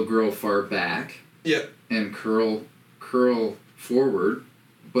 they'll grow far back Yeah. and curl forward,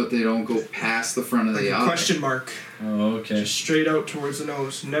 but they don't go past the front of Like the a eye. question mark. Oh, okay. Just straight out towards the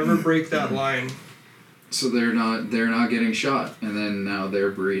nose. Never break that line. So they're not getting shot, and then now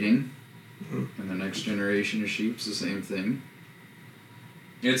they're breeding, and the next generation of sheep's the same thing.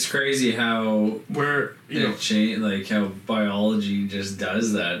 It's crazy how Where how biology just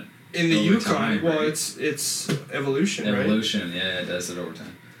does that. In the Over Yukon, time, well, right? it's evolution, right? Evolution, yeah, it does it over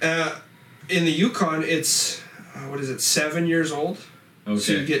time. In the Yukon, it's 7 years old. Okay.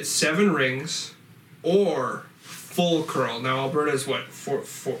 So you get 7 rings, or full curl. Now Alberta is what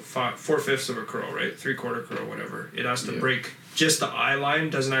 4/5 of a curl, right? 3/4 curl, whatever. It has to break just the eye line.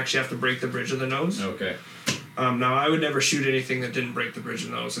 Doesn't actually have to break the bridge of the nose. Okay. Now I would never shoot anything that didn't break the bridge of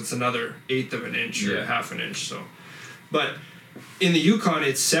the nose. It's another 1/8 of an inch or 1/2 an inch. So, but in the Yukon,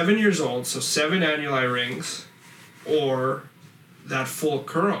 it's 7 years old, so 7 annuli rings, or that full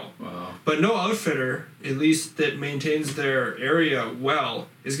curl. Wow. But no outfitter, at least that maintains their area well,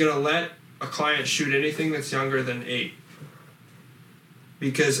 is going to let a client shoot anything that's younger than 8.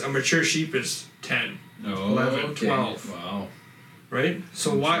 Because a mature sheep is 10, 11, 12. Wow. Right?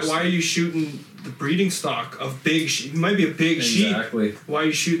 So why are you shooting the breeding stock of big sheep? It might be a big sheep. Exactly. Why are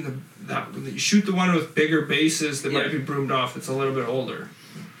you shooting you shoot the one with bigger bases that Yeah. might be broomed off that's a little bit older.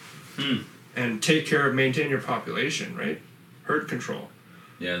 And maintain your population, right? Herd control.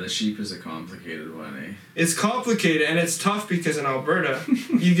 Yeah, the sheep is a complicated one, eh? It's complicated and it's tough because in Alberta,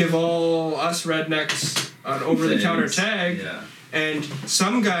 you give all us rednecks an over-the-counter tag, Yeah. and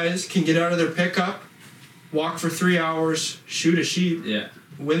some guys can get out of their pickup, walk for 3 hours, shoot a sheep, Yeah.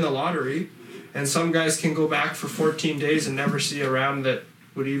 win the lottery, and some guys can go back for 14 days and never see a ram that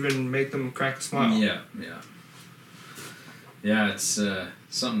would even make them crack a smile. Yeah, yeah. Yeah, it's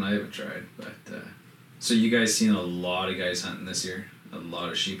something I haven't tried, but so you guys seen a lot of guys hunting this year? A lot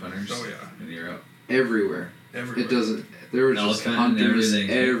of sheep hunters? Oh, yeah. In Europe? Everywhere. Everywhere. It doesn't. There were Elk just hunting, hunters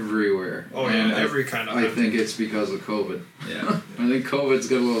everything. everywhere. Oh, And yeah, every kind of I hunting. think it's because of COVID. Yeah. I think COVID's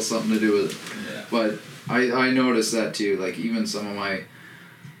got a little something to do with it. Yeah. But I noticed that too. Like even some of my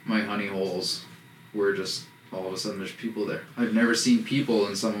honey holes were just all of a sudden there's people there. I've never seen people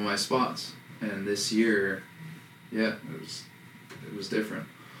in some of my spots, and this year, yeah, it was different.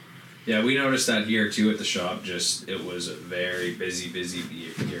 Yeah, we noticed that here too at the shop. Just it was a very busy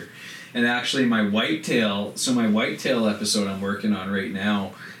year. And actually, my whitetail episode I'm working on right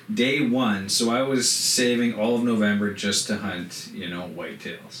now, day 1. So I was saving all of November just to hunt,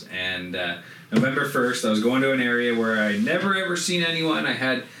 whitetails. And November 1st, I was going to an area where I never ever seen anyone. I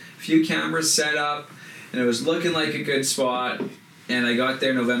had a few cameras set up, and it was looking like a good spot. And I got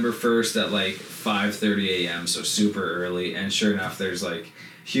there November 1st at like 5:30 a.m. So super early. And sure enough, there's like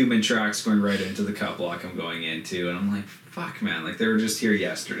human tracks going right into the cut block I'm going into, and I'm like, fuck, man, like they were just here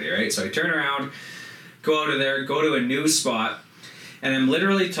yesterday, right? So I turn around, go out of there, go to a new spot, and I'm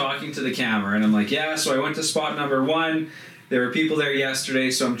literally talking to the camera, and I'm like, yeah, so I went to spot number 1. There were people there yesterday,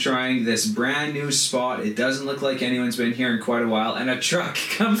 so I'm trying this brand new spot. It doesn't look like anyone's been here in quite a while, and a truck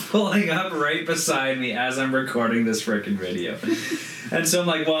comes pulling up right beside me as I'm recording this frickin' video. And so I'm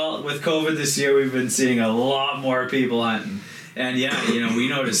like, well, with COVID this year, we've been seeing a lot more people hunting. And yeah, we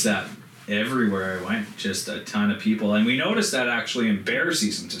noticed that everywhere I went, just a ton of people. And we noticed that actually in bear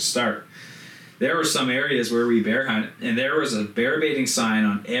season to start. There were some areas where we bear hunt, and there was a bear baiting sign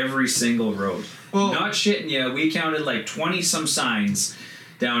on every single road. Well, Not shitting you, we counted like 20-some signs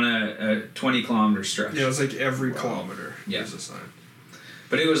down a 20-kilometer stretch. Yeah, it was like every kilometer Yeah. there's a sign.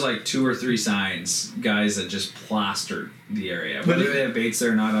 But it was like 2 or 3 signs, guys that just plastered the area. But Whether they have baits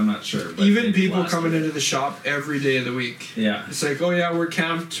there or not, I'm not sure. But Even they people plastered coming it. into the shop every day of the week. Yeah, It's like, oh yeah, we're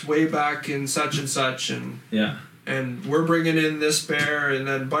camped way back in such and such, and we're bringing in this bear, and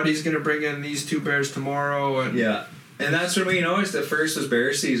then Buddy's gonna bring in these 2 bears tomorrow, and yeah. And that's when we noticed that first was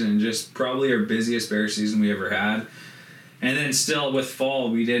bear season, just probably our busiest bear season we ever had. And then still with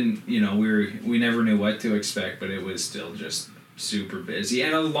fall, we didn't, we never knew what to expect, but it was still just super busy.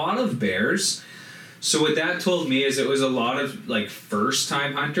 And a lot of bears. So what that told me is it was a lot of like first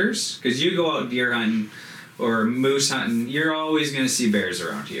time hunters, because you go out deer hunting or moose hunting, you're always going to see bears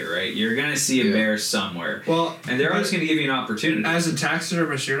around here, right? You're going to see a bear somewhere. well, And they're always going to give you an opportunity. as a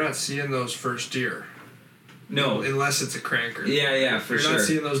taxidermist, you're not seeing those first deer. No. Unless it's a cranker. Yeah, for You're sure. not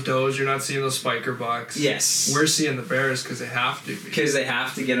seeing those does, you're not seeing those spiker bucks. Yes. We're seeing the bears because they have to be. Because they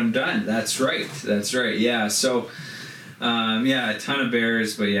have to get them done. That's right. Yeah. So, a ton of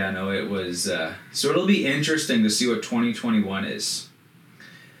bears, but yeah, no, it was. So it'll be interesting to see what 2021 is.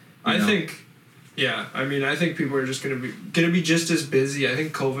 I think people are just gonna be just as busy. I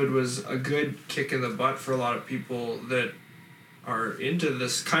think COVID was a good kick in the butt for a lot of people that are into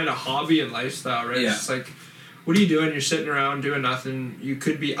this kind of hobby and lifestyle, right? Yeah. It's like, what are you doing? You're sitting around doing nothing. You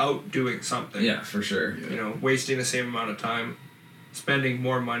could be out doing something. Yeah, for sure. Wasting the same amount of time, spending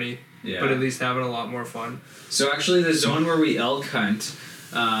more money, Yeah. but at least having a lot more fun. So actually, the zone where we elk hunt,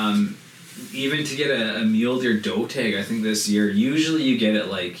 even to get a mule deer doe tag, I think this year, usually you get it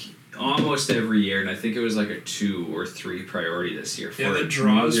like almost every year, and I think it was like a 2 or 3 priority this year. For Yeah, the it.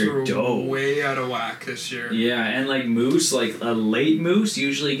 draws They're were dope. way out of whack this year. Yeah, and like moose, like a late moose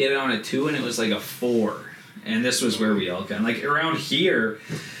usually get it on a 2, and it was like a 4. And this was where we all got. Like around here,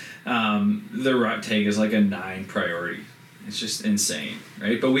 the rut tag is like a 9 priority. It's just insane,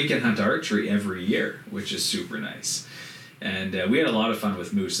 right? But we can hunt archery every year, which is super nice. And we had a lot of fun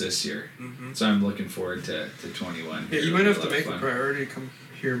with moose this year. Mm-hmm. So I'm looking forward to 21. Yeah, you It'll might be have to lot of make a fun. priority to come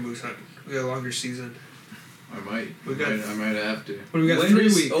here moose hunt. We got a longer season. I might. I I might have to. What do we got? When 3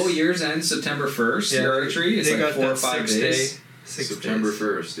 does- weeks. Oh, yours ends September 1st, Yeah, your archery? It's they like got 4 or that 5 6 days. day- 6 September days.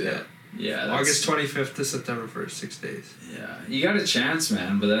 1st, yeah. Yeah, that's, August 25th to September 1st, 6 days. Yeah, you got a chance,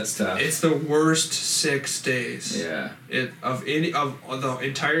 man, but that's tough. It's the worst 6 days. Yeah. Of the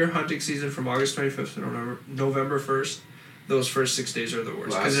entire hunting season from August 25th to November 1st. Those first 6 days are the worst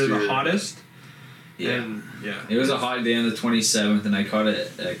because Last they're the year- hottest. Yeah. And yeah. It was a hot day on the 27th, and I caught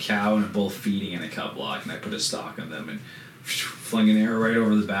a cow and a bull feeding in a cow block, and I put a stock on them and flung an arrow right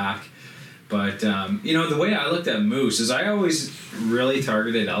over the back. But, the way I looked at moose is I always really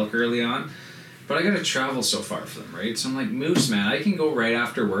targeted elk early on, but I got to travel so far for them, right? So I'm like, moose, man, I can go right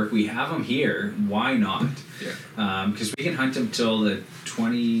after work. We have them here. Why not? Yeah. Because we can hunt them till the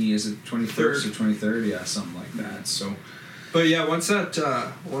 21st or 23rd? Yeah, something like that. So... But yeah, once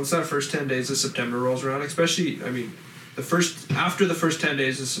that first 10 days of September rolls around, especially after the first 10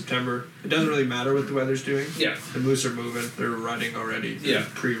 days of September, it doesn't really matter what the weather's doing. Yeah. The moose are moving, they're rutting already. Yeah.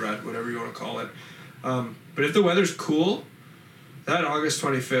 Pre-rut, whatever you want to call it. But if the weather's cool, that August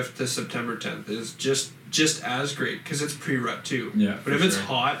 25th to September 10th is just as great because it's pre-rut too. Yeah. But if it's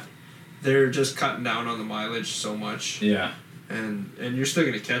hot, they're just cutting down on the mileage so much. Yeah. And you're still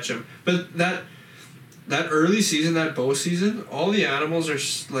gonna catch them. But that early season, that bow season, all the animals are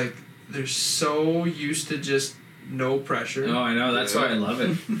like they're so used to just no pressure. Oh, I know. That's why I love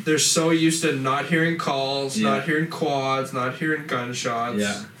it. They're so used to not hearing calls, Yeah. not hearing quads, not hearing gunshots.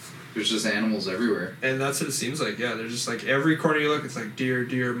 Yeah. There's just animals everywhere. And that's what it seems like. Yeah, they're just like every corner you look, it's like deer,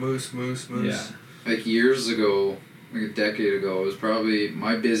 deer, moose, moose, moose. Yeah. Like years ago, like a decade ago, it was probably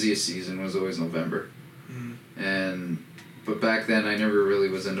my busiest season was always November. But back then I never really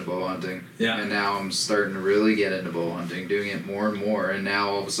was into bow hunting. Yeah. And now I'm starting to really get into bow hunting, doing it more and more. And now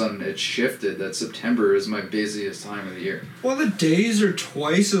all of a sudden it's shifted that September is my busiest time of the year. Well, the days are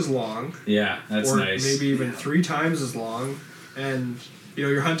twice as long. Yeah, that's or nice. maybe even 3 times as long. And,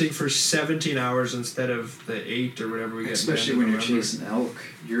 you're hunting for 17 hours instead of the 8 or whatever we get. Especially when you're chasing elk.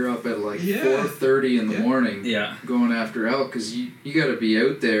 You're up at like Yeah. 4:30 in the Yeah. morning Yeah. going after elk because you got to be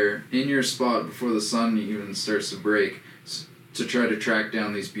out there in your spot before the sun even starts to break to try to track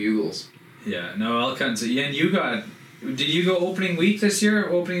down these bugles. Yeah, no, all kinds of... Yeah, and did you go opening week this year?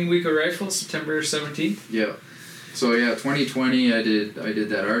 Opening week of rifles, September 17th? Yeah. So yeah, 2020 I did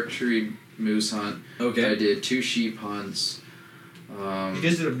that archery moose hunt. Okay. I did 2 sheep hunts. You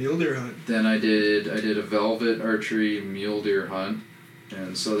guys did a mule deer hunt. Then I did a velvet archery mule deer hunt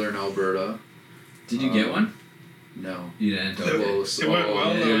in southern Alberta. Did you get one? No. You didn't. It- Okay. Close. it went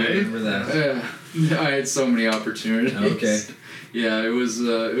well, Yeah, though, I eh? remember that. I had so many opportunities. Okay. Yeah, it was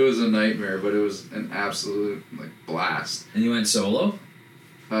a nightmare, but it was an absolute blast. And you went solo?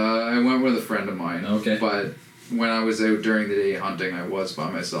 I went with a friend of mine. Okay. But when I was out during the day hunting, I was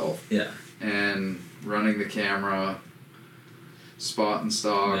by myself Yeah. and running the camera, spot and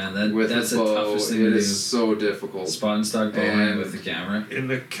stock Man, with that's the the bow. toughest thing It to is do. so difficult. Spot and stock bow hunting And- with the camera. In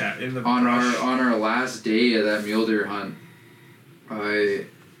the On brush. our last day of that mule deer hunt,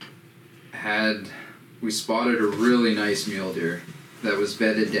 we spotted a really nice mule deer that was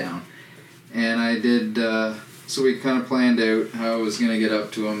bedded down, and I did. So we kind of planned out how I was gonna get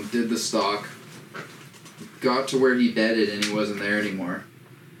up to him. Did the stalk. Got to where he bedded and he wasn't there anymore,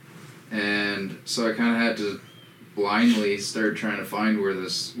 and so I kind of had to blindly start trying to find where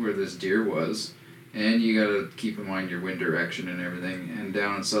this deer was. And you gotta keep in mind your wind direction and everything. And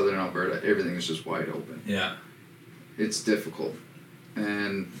down in southern Alberta, everything is just wide open. Yeah. It's difficult.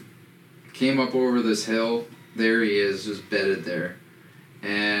 And came up over this hill. There he is, just bedded there.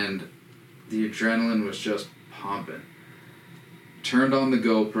 And the adrenaline was just pumping. Turned on the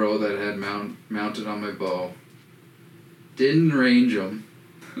GoPro that I had mounted on my bow. Didn't range him.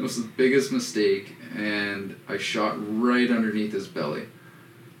 It was the biggest mistake. And I shot right underneath his belly.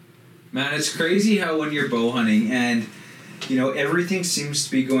 Man, it's crazy how when you're bow hunting and, everything seems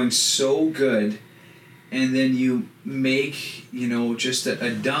to be going so good, and then you make, just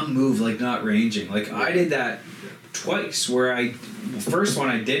a dumb move like not ranging. Like, I did that twice, where first one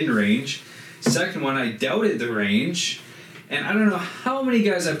I didn't range, second one I doubted the range, and I don't know how many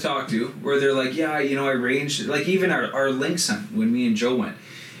guys I've talked to where they're like, yeah, I ranged, like even our lynx hunt when me and Joe went.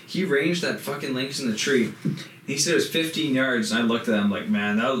 He ranged that fucking lynx in the tree. He said it was 15 yards, and I looked at him like,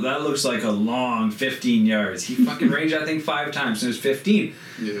 man, that looks like a long 15 yards. He fucking ranged that thing 5 times, and it was 15.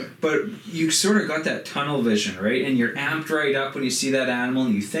 Yeah. But you sort of got that tunnel vision, right? And you're amped right up when you see that animal,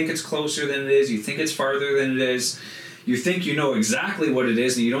 and you think it's closer than it is, you think it's farther than it is, you think you know exactly what it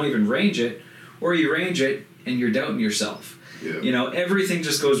is, and you don't even range it, or you range it, and you're doubting yourself. Yeah. You know, everything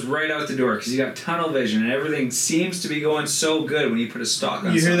just goes right out the door because you got tunnel vision, and everything seems to be going so good when you put a stock on.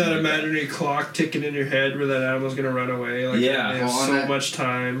 You hear something that like imaginary clock ticking in your head where that animal's gonna run away. Like, Yeah. they have Well, on so that- much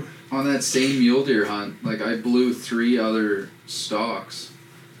time. On that same mule deer hunt, like I blew 3 other stalks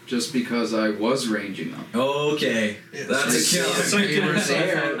just because I was ranging them. Okay, Yeah, that's it's a like- killer. it's like They were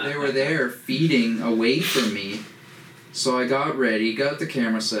there. They were there feeding away from me. So I got ready, got the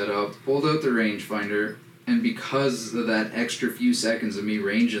camera set up, pulled out the rangefinder, and because of that extra few seconds of me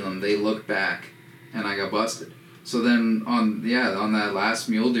ranging them, they looked back, and I got busted. So then on that last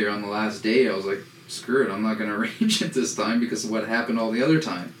mule deer on the last day, I was like, screw it, I'm not gonna range it this time because of what happened all the other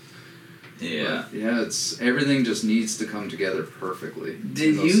time. Yeah. But yeah, it's everything just needs to come together perfectly. Did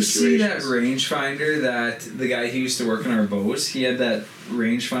in those you see that situations. rangefinder that the guy who used to work on our bows? He had that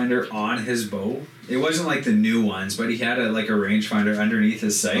rangefinder on his bow. It wasn't like the new ones, but he had a rangefinder underneath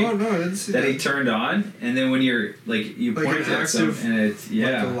his sight Oh no, I didn't see that he turned on, and then when you're you Like point an at something, active, and it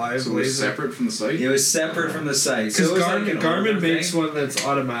Like the live So it was laser. separate from the site? it was separate from the sight. So Because it was like an Garmin older makes thing. one that's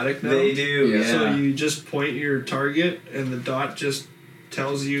automatic now. They do, Yeah. yeah. So you just point your target, and the dot just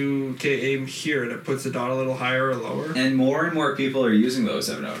tells you, okay, aim here, and it puts the dot a little higher or lower. And more people are using those,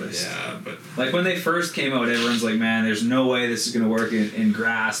 I've noticed. Yeah, but Like when they first came out, everyone's like, man, there's no way this is going to work in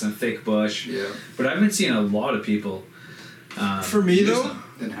grass and thick bush. Yeah. But I've been seeing a lot of people. for me use though, them.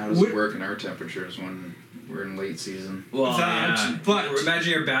 Then how does What- it work in our temperatures when we're in late season? Well, That, yeah. but-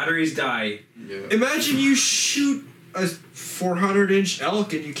 imagine your batteries die. Yeah. imagine you shoot a 400-inch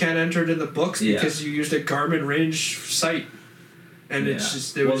elk and you can't enter it in the books Yeah. because you used a Garmin range sight, and Yeah. it's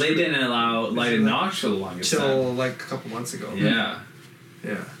just Well, they didn't allow lighted like- notch for the longest time. till like a couple months ago. Yeah,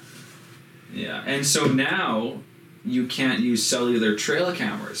 Yeah. yeah. And so now you can't use cellular trail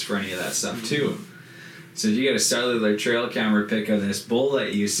cameras for any of that stuff too. So if you get a cellular trail camera pic of this bull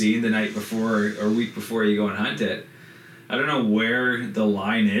that you see the night before or week before you go and hunt it, I don't know where the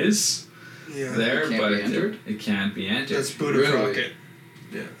line is Yeah. there, It can't but be entered? it can't be entered. That's Buddha Really? Crockett.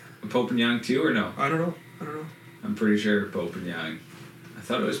 Pope and Young too, or no? I don't know. I'm pretty sure Pope and Young. I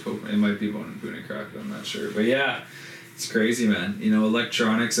thought it was Pope. It might be Boone and Crockett. I'm not sure, but yeah, it's crazy, man. You know,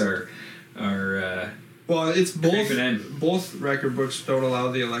 electronics are Well, it's both. creeping in. Both record books don't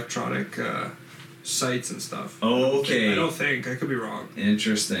allow the electronic sights and stuff. Oh, okay. I don't think. I could be wrong.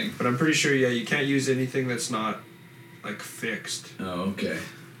 Interesting. But I'm pretty sure, yeah, you can't use anything that's not, like, fixed. Oh, okay.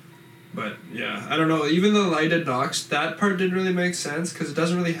 But, yeah, I don't know. Even the lighted nocks, that part didn't really make sense because it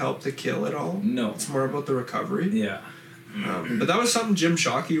doesn't really help the kill at all. No. It's more about the recovery. Yeah. But that was something Jim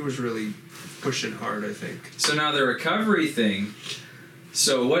Shockey was really pushing hard, I think. So now the recovery thing.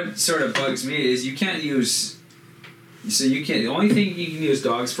 So what sort of bugs me is you can't use. So you can't. The only thing you can use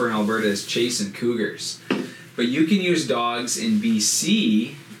dogs for in Alberta is chasing cougars, but you can use dogs in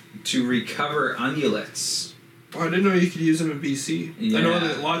BC to recover ungulates. Oh, I didn't know you could use them in BC. I know Yeah.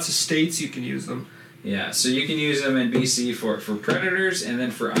 that lots of states you can use them. Yeah, so you can use them in BC for predators and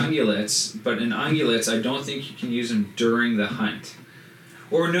then for ungulates, but in ungulates, I don't think you can use them during the hunt.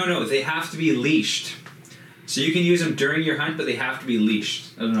 Or no, they have to be leashed. So you can use them during your hunt, but they have to be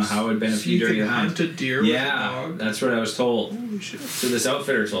leashed. I don't know how it would benefit So you you during can your hunt. hunt a deer with a Yeah, dog. that's what I was told. Holy shit. So this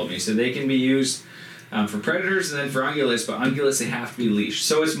outfitter told me. So they can be used for predators and then for ungulates, but ungulates, they have to be leashed.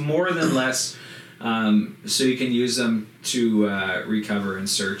 So it's more than less... so you can use them to recover and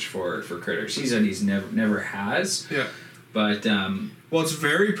search for critters. He said he's never has, Yeah. but Well, it's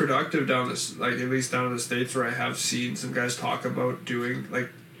very productive down this, like at least down in the States where I have seen some guys talk about doing, like,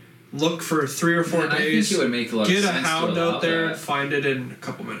 look for 3 or 4 man, days, I think it would make a lot of get a sense hound to allow out there that. and find it in a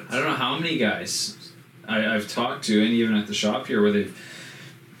couple minutes. I don't know how many guys I've talked to, and even at the shop here, where they've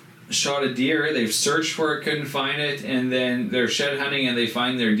shot a deer, they've searched for it, couldn't find it, and then they're shed hunting and they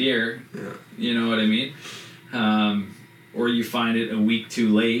find their deer. Yeah. You know what I mean? Or you find it a week too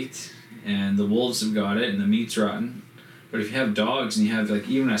late, and the wolves have got it, and the meat's rotten. But if you have dogs and you have like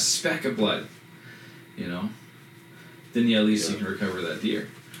even a speck of blood, you know, then at least you can recover that deer.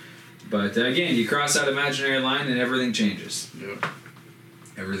 But again, you cross that imaginary line and everything changes. Yeah.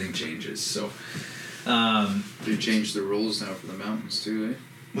 Everything changes. So, They changed the rules now for the mountains too,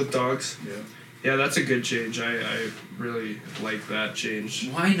 With dogs? eh? Yeah. Yeah, that's a good change. I really like that change.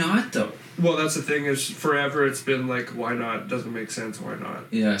 why not though? Well, that's the thing is forever it's been like, why not? Doesn't make sense, why not?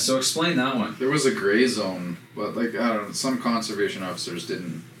 Yeah. So explain that one. There was a gray zone, but like I don't know, some conservation officers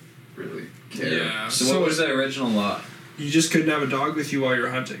didn't really care. Yeah. So what was the original law? You just couldn't have a dog with you while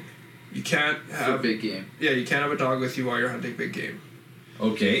you're hunting. You can't For have big game. Yeah, you can't have a dog with you while you're hunting big game.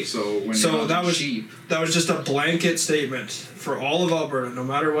 Okay. So when So you're that hunting was sheep, that was just a blanket statement for all of Alberta. No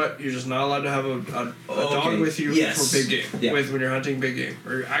matter what, you're just not allowed to have a dog Okay. with you Yes. for big game. Yeah. When you're hunting big game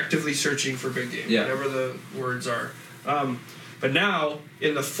or you're actively searching for big game, Yeah. whatever the words are. But now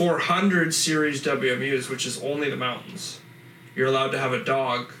in the 400 series WMUs, which is only the mountains, you're allowed to have a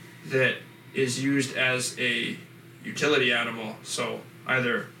dog that is used as a utility animal. So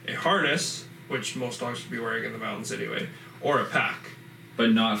either a harness, which most dogs would be wearing in the mountains anyway, or a pack.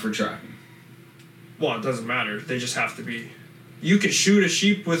 But not for tracking. Well, it doesn't matter. They just have to be. You can shoot a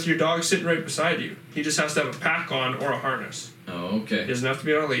sheep with your dog sitting right beside you. He just has to have a pack on or a harness. Oh, okay. He doesn't have to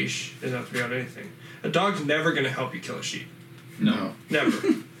be on a leash. He doesn't have to be on anything. A dog's never going to help you kill a sheep. No.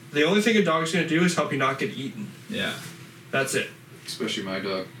 Never. The only thing a dog's going to do is help you not get eaten. Yeah. That's it. especially my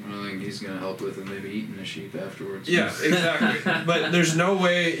dog, the only thing he's gonna help with is maybe eating a sheep afterwards. Yeah, exactly. But there's no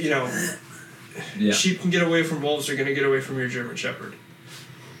way, Yeah. sheep can get away from wolves. They're going to get away from your German Shepherd.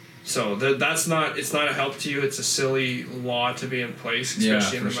 So that's not. It's not a help to you. It's a silly law to be in place,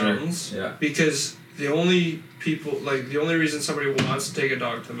 especially in the mountains. Yeah. Because the only reason somebody wants to take a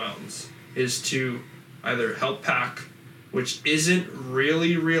dog to the mountains is to either help pack, which isn't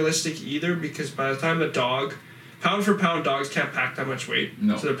really realistic either, because by the time the dog, pound for pound, dogs can't pack that much weight.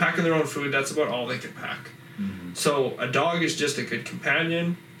 No. So they're packing their own food. That's about all they can pack. Mm-hmm. So a dog is just a good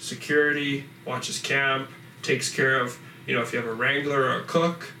companion, security, watches camp, takes care of, if you have a wrangler or a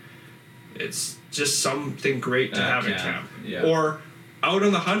cook, it's just something great to have at camp. Yeah. Or out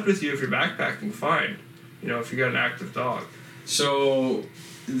on the hunt with you if you're backpacking, fine. If you got an active dog. So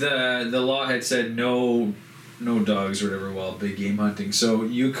the law had said no dogs or whatever while big game hunting. So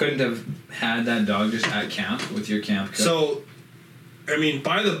you couldn't have had that dog just at camp with your camp cook? So,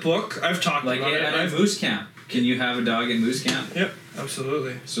 by the book, I've talked like about it. at a moose camp. Can you have a dog at moose camp? Yep,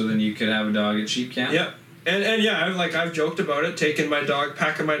 absolutely. So then you could have a dog at sheep camp? Yep. And yeah, I've joked about it, taking my dog,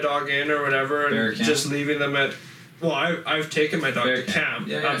 packing my dog in or whatever, and Bear camp? just leaving them at. Well, I've taken my dog Bear to camp.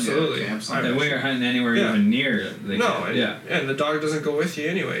 Yeah, absolutely. camps. And we are hunting anywhere Yeah. even near the camp. And the dog doesn't go with you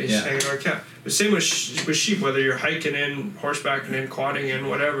anyway. He's Yeah. hanging out at camp. The same with sheep, whether you're hiking in, horsebacking in, quadding in,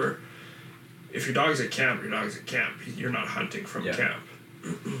 whatever. If your dog's at camp, your dog's at camp. You're not hunting from camp.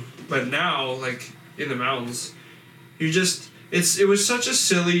 But now, in the mountains, it was such a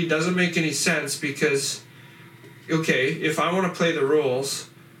silly, doesn't make any sense because, okay, if I want to play the rules,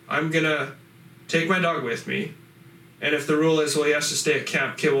 I'm going to take my dog with me. And if the rule is, he has to stay at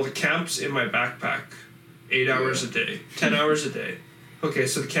camp, okay, well, the camp's in my backpack 8 hours a day, 10 hours a day. Okay,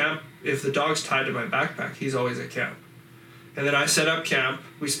 so the camp, if the dog's tied to my backpack, he's always at camp. And then I set up camp,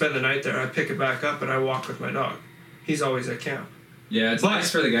 we spend the night there, I pick it back up, and I walk with my dog. He's always at camp. Yeah, it's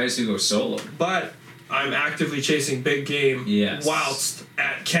nice for the guys who go solo. But I'm actively chasing big game whilst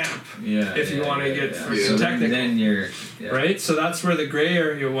at camp. Yeah. If you want to get so technical. Then you're right? So that's where the gray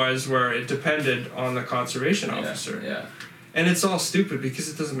area was, where it depended on the conservation officer. Yeah. And it's all stupid because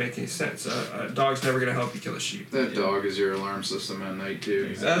it doesn't make any sense. A dog's never going to help you kill a sheep. That dog is your alarm system at night too.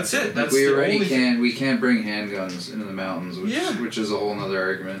 Exactly. That's it. That's we the already only we can't bring handguns into the mountains, which is a whole other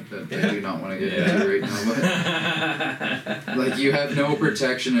argument that I do not want to get into right now. But you have no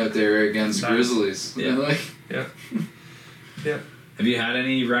protection out there against grizzlies. Yeah. Yeah. Have you had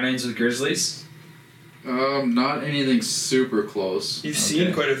any run-ins with grizzlies? Not anything super close. You've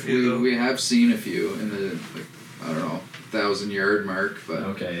seen quite a few. Though. We have seen a few in the 1,000-yard mark,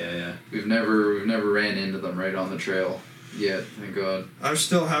 but we've never ran into them right on the trail yet. Thank God. I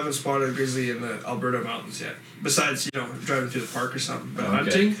still haven't spotted a grizzly in the Alberta mountains yet. Besides, driving through the park or something. But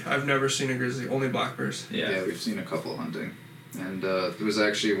hunting, I've never seen a grizzly. Only black bears. Yeah, we've seen a couple hunting, and there was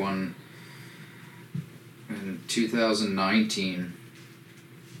actually one in 2019.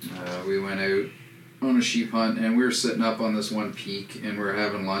 We went out on a sheep hunt, and we were sitting up on this one peak, and we were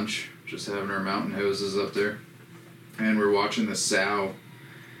having lunch, just having our mountain houses up there. And we're watching the sow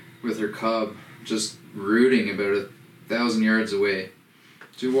with her cub just rooting about 1,000 yards away.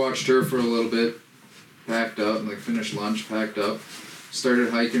 So we watched her for a little bit, packed up, finished lunch, packed up, started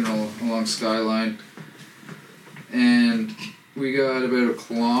hiking along Skyline, and we got about a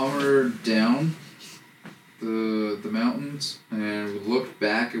kilometer down the mountains, and we looked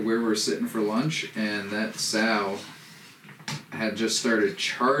back at where we were sitting for lunch, and that sow had just started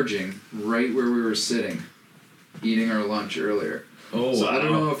charging right where we were sitting, eating our lunch earlier. Oh, so I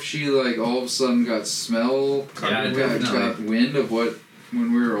don't know if she all of a sudden got got wind of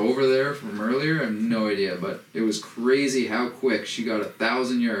when we were over there from earlier. I have no idea, but it was crazy how quick she got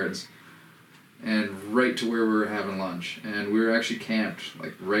 1,000 yards and right to where we were having lunch. And we were actually camped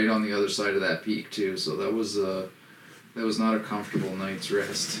like right on the other side of that peak too. So that was not a comfortable night's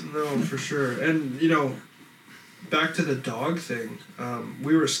rest. No, for sure. And, you know, back to the dog thing.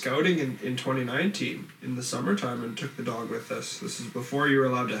 We were scouting in 2019 in the summertime and took the dog with us. This is before you were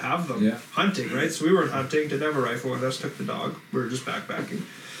allowed to have them. Yeah. Hunting, right? So we weren't hunting, didn't have a rifle with us, took the dog. We were just backpacking.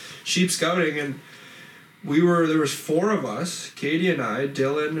 Sheep scouting, and there was 4 of us, Katie and I,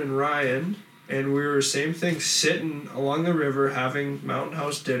 Dylan and Ryan, and we were same thing, sitting along the river having Mountain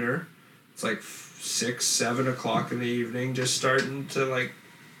House dinner. It's like 6, 7 o'clock in the evening, just starting to like,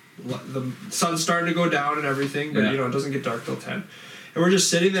 the sun's starting to go down and everything, but Yeah. you know, it doesn't get dark till 10. And we're just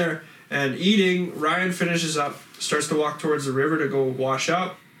sitting there and eating. Ryan finishes up, starts to walk towards the river to go wash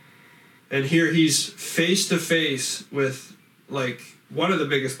up, and here he's face to face with like one of the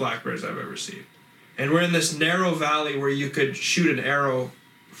biggest black bears I've ever seen. And we're in this narrow valley where you could shoot an arrow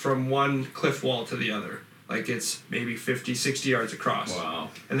from one cliff wall to the other. Like it's maybe 50, 60 yards across. Wow.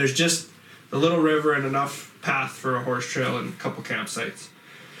 And there's just a little river and enough path for a horse trail and a couple campsites.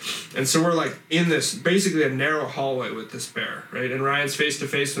 And so we're like in this, basically a narrow hallway with this bear, right? And Ryan's face to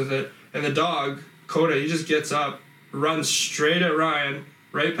face with it. And the dog, Coda, he just gets up, runs straight at Ryan,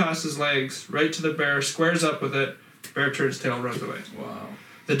 right past his legs, right to the bear, squares up with it. Bear turns tail, runs away. Wow.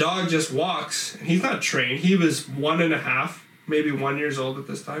 The dog just walks, and he's not trained. He was 1.5, maybe 1 year old at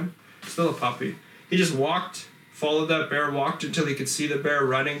this time. Still a puppy. He just walked, followed that bear, walked until he could see the bear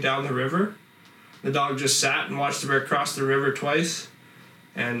running down the river. The dog just sat and watched the bear cross the river twice,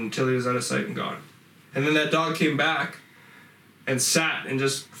 and until he was out of sight and gone. And then that dog came back and sat and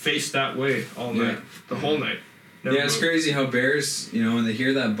just faced that way all night, the whole night. Never Yeah, it's moved. crazy how bears, you know, when they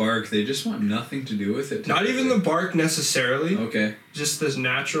hear that bark, they just want nothing to do with it. Not even the bark necessarily, Okay. just this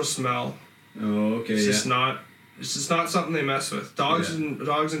natural smell. Oh, okay. It's Yeah. just not. It's just not something they mess with. Dogs Yeah.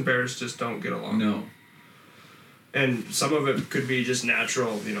 and bears just don't get along. No. And some of it could be just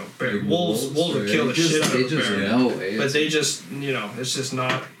natural, you know. Like Wolves would right? kill the shit out They of a just bear. know, But they just, you know, it's just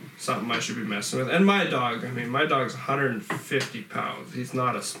not something I should be messing with. And my dog, I mean, my dog's 150 pounds. He's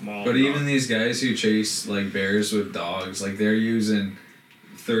not a small But dog. even these guys who chase like bears with dogs, like they're using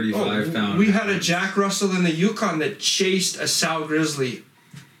 35 pound. We had a Jack Russell in the Yukon that chased a sow grizzly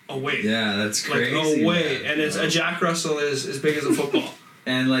away. Yeah, that's Like crazy. away. man. And it's a Jack Russell is as big as a football.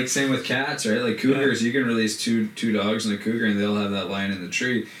 And like same with cats, right? Like cougars, you can release two dogs and a cougar, and they'll have that lion in the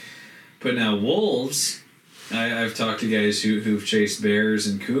tree. But now wolves, I've talked to guys who've chased bears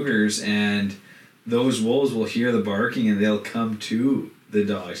and cougars, and those wolves will hear the barking and they'll come to the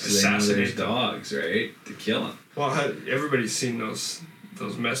dogs because they know there's Assassinate them. dogs, right, to kill them. Well, everybody's seen those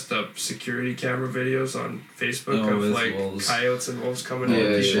messed up security camera videos on Facebook Oh, of with like wolves. coyotes and wolves coming Yeah,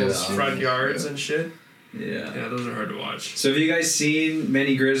 in yeah, people's yeah. front yards Yeah. and shit. Yeah. Yeah, those are hard to watch. So have you guys seen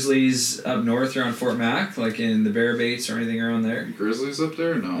many grizzlies up north around Fort Mac, like in the Bear Baits or anything around there? Grizzlies up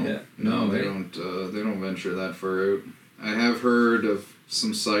there? No. Yeah. No, No, they eh? don't. They don't venture that far out. I have heard of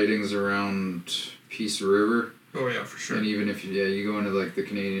some sightings around Peace River, Oh yeah, for sure. and even if you go into like the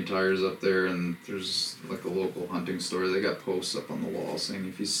Canadian Tires up there, and there's like a local hunting store. They got posts up on the wall saying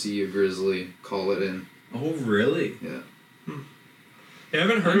if you see a grizzly, call it in. Oh, really? Yeah. I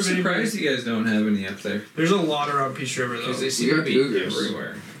haven't heard I'm of anybody. surprised you guys don't have any up there. There's a lot around Peace River though. Because they seem got to be cougars.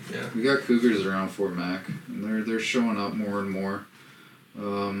 everywhere. Yeah. We got cougars around Fort Mac, and they're showing up more and more.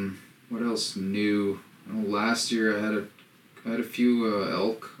 What else new? I know last year I had a few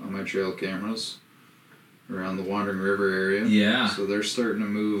elk on my trail cameras around the Wandering River area. Yeah. So they're starting to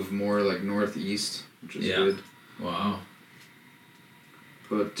move more like northeast, which is Yeah. good. Wow.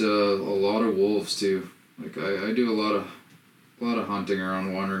 But a lot of wolves too. Like I do a lot of hunting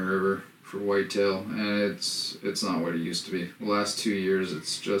around Wandering River for whitetail, and it's not what it used to be. The last 2 years,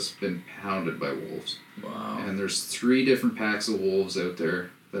 it's just been pounded by wolves. Wow. And there's 3 different packs of wolves out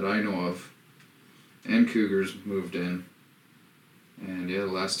there that I know of, and cougars moved in. And yeah, the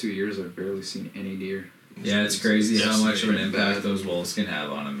last 2 years I've barely seen any deer. Yeah, it's crazy how much of an bad. impact those wolves can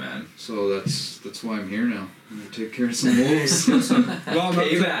have on a man. So that's why I'm here now. I'm gonna take care of some wolves. Well,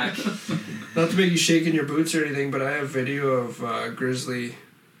 Payback. not to make you shake in your boots or anything, but I have video of grizzly,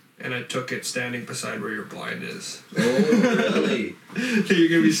 and I took it standing beside where your blind is. Oh, really? That you're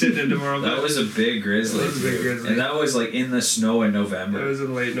gonna be sitting in tomorrow. That was a big grizzly. That was a big too. grizzly. And that was like in the snow in That November. was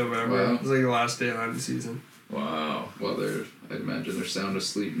in late November. Wow. It was like the last day of hunting season. Wow. Well, I'd imagine they're sound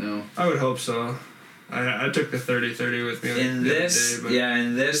asleep now. I would hope so. I took the 30-30 with me In the this, other day, but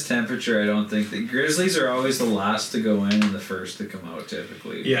in this temperature, I don't think the grizzlies are always the last to go in and the first to come out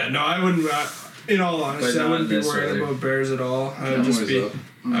typically. Yeah, no, I wouldn't. In all honesty, But I not wouldn't be this worrying weather. about bears at all. I would just Cameras be. up.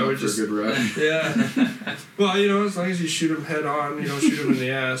 I would for just a good rush. yeah. Well, you know, as long as you shoot him head on, you don't shoot him in the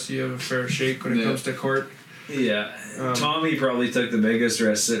ass, you have a fair shake when it Yeah. comes to court. Yeah. Um, Tommy probably took the biggest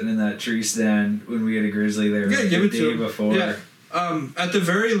risk sitting in that tree stand when we had a grizzly there Yeah, the give it day to him. before. Yeah. At the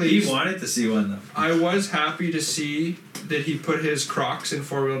very He least, wanted to see one though. I was happy to see that he put his Crocs in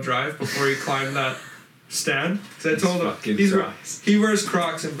 4-wheel drive before he climbed that stand. So I told him fucking he wears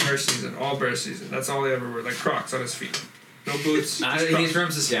Crocs in bear season, all bear season. That's all he ever wears, like Crocs on his feet. No boots. just He's Crocs.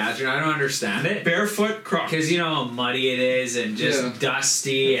 from Saskatchewan. I don't understand it. Barefoot Crocs. Because you know how muddy it is and just Yeah.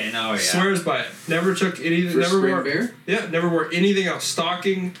 dusty and oh yeah. Swears by it. Never took anything. For Never spring wore. bear? Yeah, never wore anything else.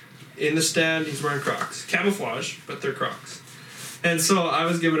 Stocking in the stand. He's wearing Crocs. Camouflage, but they're Crocs. And so I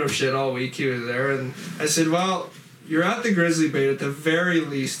was giving him shit all week. He was there, and I said, "Well, you're at the grizzly bait. At the very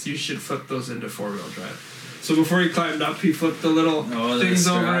least, you should flip those into 4-wheel drive." So before he climbed up, he flipped the little the things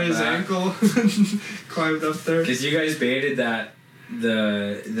over strap his back. ankle, climbed up there. Because you guys baited that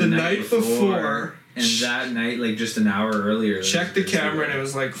the night before, and that night like just an hour earlier. Checked the camera and it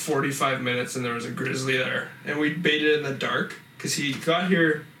was like 45 minutes and there was a grizzly there. And we baited in the dark because he got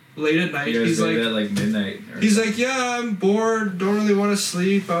here late at night. You guys He's baited like, at like midnight. Or he's like, yeah, I'm bored, don't really want to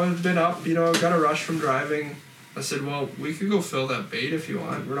sleep. I've been up, you know, got a rush from driving. I said, well, we could go fill that bait if you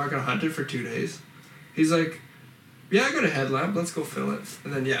want. We're not going to hunt it for 2 days. He's like, yeah, I got a headlamp. Let's go fill it.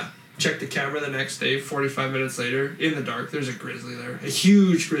 And then, yeah, check the camera the next day, 45 minutes later, in the dark, there's a grizzly there. A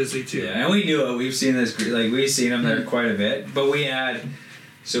huge grizzly, too. Yeah, and we knew it. We've seen this. Like we've seen him there quite a bit. But we had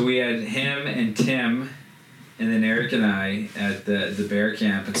him and Tim, and then Eric and I at the bear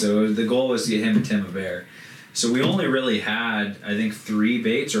camp. And so the goal was to get him and Tim a bear. So we only really had I think 3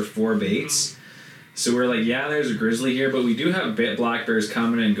 baits or 4 baits. So we're like, yeah, there's a grizzly here, but we do have black bears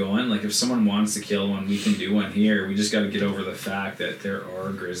coming and going. Like if someone wants to kill one, we can do one here. We just got to get over the fact that there are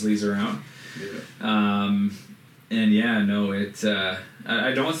grizzlies around. Yeah. And yeah, no,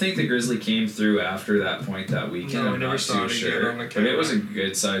 I don't think the grizzly came through after that point that weekend. No, I I'm never not saw too it again sure. on the But it was a camera.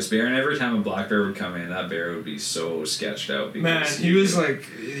 good sized bear, and every time a black bear would come in, that bear would be so sketched out. Because Man, he was like,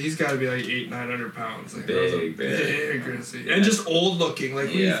 he's got to be like 800-900 pounds. Like, that was a Big bear. big grizzly. Yeah. And just old looking.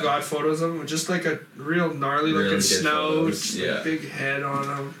 Like, Yeah. we've got photos of him with just like a real gnarly Really looking good snout, photos, like, yeah. big head on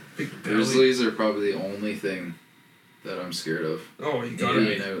him, big belly. Grizzlies are probably the only thing that I'm scared of. Oh, you got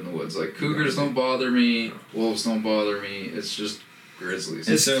Being it. out in the woods. Like cougars don't bother me, wolves don't bother me. It's just grizzlies.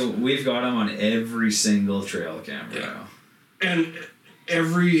 And so we've got him on every single trail camera Yeah. now. And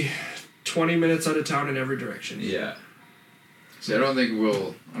every 20 minutes out of town in every direction. Yeah. See, I don't think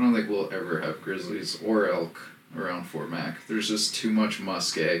we'll ever have grizzlies or elk around Fort Mac. There's just too much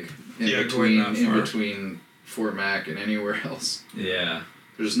muskeg Yeah, going that far. between Fort Mac and anywhere else. Yeah.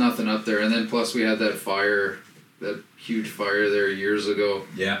 There's nothing up there, and then plus we had that fire, that huge fire there years ago,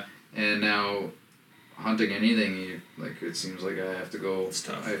 Yeah. and now hunting anything, it seems like I have to go. It's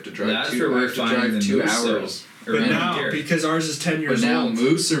tough. I have to drive That's where we're finding the 2 moose, though. hours. Or But man, now, deer. because ours is 10 But years now old.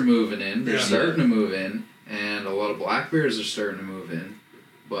 moose are moving in. They're Yeah. starting to move in, and a lot of black bears are starting to move in.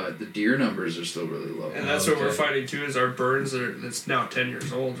 But the deer numbers are still really low. And that's what we're Okay. fighting too, is our burns that's now 10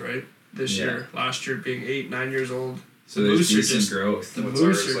 years old, right? This Yeah. year. Last year being 8-9 years old. So there's moose are decent just- growth. The What's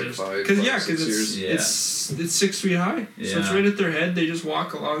moose ours, are like just 5, because 6 it's years? it's 6 feet high, so it's Yeah. right at their head. They just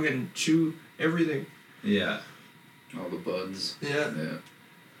walk along and chew everything. Yeah. All the buds. Yeah, Yeah.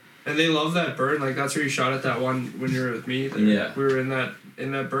 and they love that burn. Like that's where you shot at that one when you were with me. There. Yeah. We were in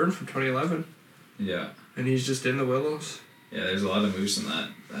that burn from 2011, Yeah. and he's just in the willows. Yeah, there's a lot of moose in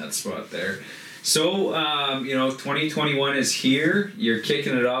that spot there. So, 2021 is here. You're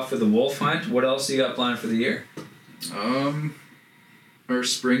kicking it off with a wolf hunt. What else you got planned for the year? Our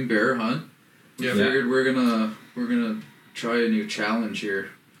spring bear hunt. We Yeah. figured we're gonna try a new challenge here.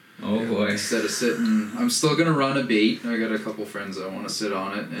 Oh boy. Instead of sitting, I'm still gonna run a bait. I got a couple friends that want to sit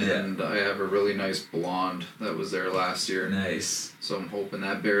on it, and I have a really nice blonde that was there last year. Nice. So I'm hoping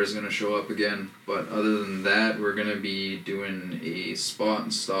that bear is gonna show up again. But other than that, we're gonna be doing a spot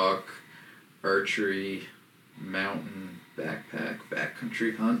and stock, archery, mountain,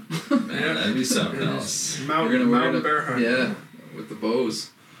 backcountry hunt. Man, Yeah. that'd be something else. Mountain bear hunt. Yeah, with the bows.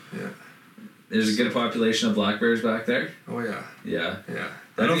 There's a good population of black bears back there. Oh yeah. Yeah. Yeah.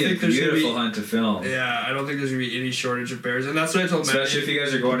 That'd I don't be think a there's gonna beautiful be. hunt to film. Yeah, I don't think there's gonna be any shortage of bears, and that's what I told Matt. Especially if you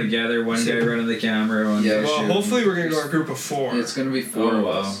guys are going together, one guy running the camera, one Yeah, guy Well, shooting. hopefully we're gonna go a group of 4. It's gonna be 4 Oh, of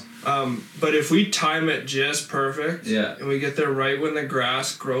wow. us. But if we time it just perfect, Yeah. and we get there right when the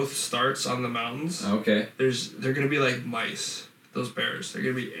grass growth starts on the mountains, Okay. they're gonna be like mice. Those bears, they're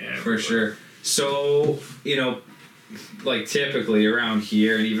gonna be everywhere. For sure. So, like typically around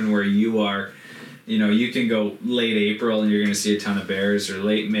here and even where you are, you know, you can go late April and you're going to see a ton of bears, or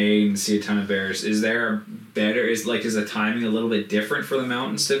late May and see a ton of bears. Is there is the timing a little bit different for the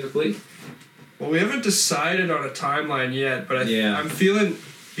mountains typically? Well, we haven't decided on a timeline yet, but I'm feeling,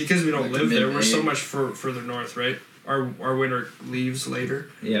 because we don't Like live there, mid-May. we're so much further north, right? Our winter leaves later.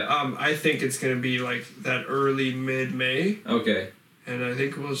 Yeah. I think it's going to be like that early mid-May, Okay. and I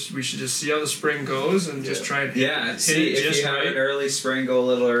think we should just see how the spring goes and just try and Yeah, see it if just you have right. an early spring, go a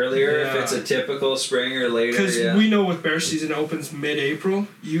little earlier. Yeah. If it's a typical spring or later, Because yeah. we know with bear season opens mid-April,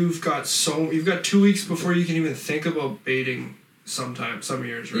 you've got 2 weeks before you can even think about baiting. Some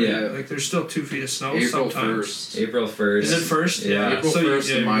years, right? Yeah. Like there's still 2 feet of snow. April sometimes. 1st. April 1st. Is it first? Yeah. April So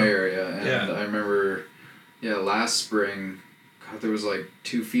 1st in my you- area, and Yeah. I remember, last spring, God, there was like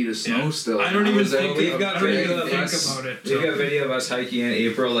 2 feet of snow Yeah. still. I don't and even was out think- We've got I don't video even of think us. about it. We've got video of us hiking in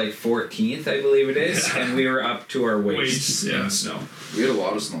April 14th, I believe it is, Yeah. and we were up to our waists yeah. in snow. We had a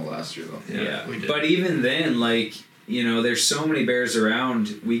lot of snow last year though. Yeah, we did. but even then, there's so many bears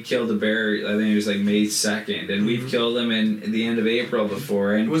around. We killed a bear, I think it was May 2nd, and we've killed them in the end of April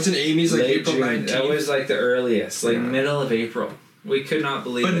before. And Wasn't Amy's late April June, 19th? that was the earliest, middle of April. We could not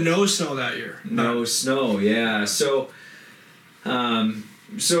believe But it. no snow that year. No snow, yeah.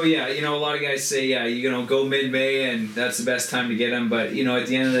 So yeah, a lot of guys say, go mid-May and that's the best time to get them. But, at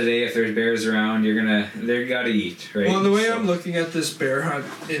the end of the day, if there's bears around, they gotta eat, right? Well, the way So- I'm looking at this bear hunt,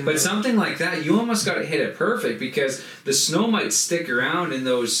 But something like that, you almost gotta hit it perfect, because the snow might stick around in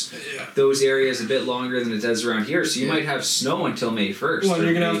those areas a bit longer than it does around here. So you might have snow until May 1st. well, or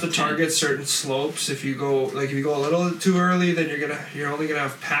you're gonna May have to 10th. target certain slopes. If you go a little too early, then you're only gonna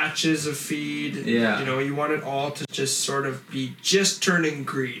have patches of feed. Yeah. You want it all to just sort of be just turning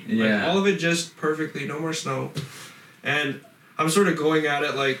green. Yeah. All of it just perfectly, no more snow. And I'm sort of going at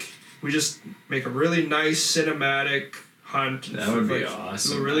it like we just make a really nice cinematic hunt. That would be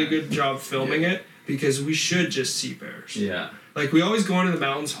awesome, Do a really man. good job filming it, because we should just see bears. Yeah. Like, we always go into the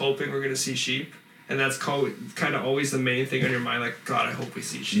mountains hoping we're going to see sheep, and that's kind of always the main thing on your mind, like, God, I hope we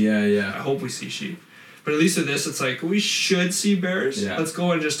see sheep. I Yeah. hope we see sheep. But at least with this, it's like, we should see bears. Yeah. Let's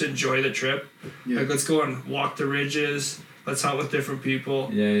go and just enjoy the trip. Yeah. Like, let's go and walk the ridges. Let's hunt with different people.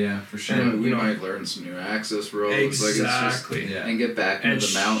 Yeah, for sure. And, we you know, might learn some new access roads. Exactly. Yeah. And get back into And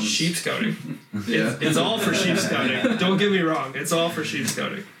the mountains. sheep scouting. Yeah. It's all for sheep scouting. Don't get me wrong. It's all for sheep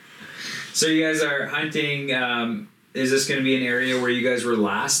scouting. So you guys are hunting. Is this going to be an area where you guys were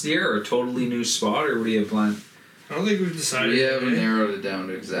last year, or a totally new spot, or what do you have planned? I don't think we've decided. We yet, haven't eh? narrowed it down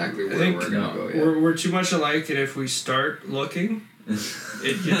to exactly where think we're gonna go yet. We're too much alike, and if we start looking,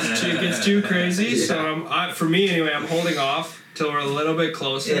 it gets too crazy. Yeah. So for me anyway, I'm holding off till we're a little bit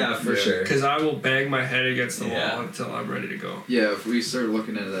closer. Yeah, for sure. Because I will bang my head against the Yeah. wall until I'm ready to go. Yeah, if we start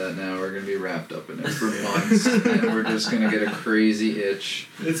looking into that now, we're gonna be wrapped up in it for months, and we're just gonna get a crazy itch.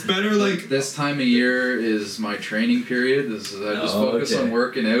 It's better Like this time of year is my training period. I just focus okay. on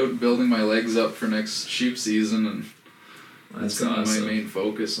working out, building my legs up for next sheep season, and That's gonna be awesome. my main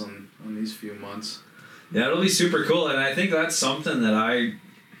focus on these few months. Yeah, it'll be super cool, and I think that's something that I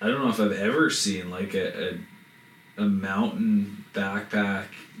don't know if I've ever seen, like a mountain backpack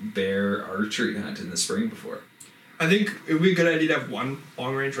bear archery hunt in the spring before. I think it would be a good idea to have one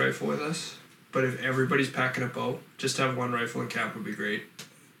long range rifle with us. But if everybody's packing a bow, just have one rifle in camp would be great.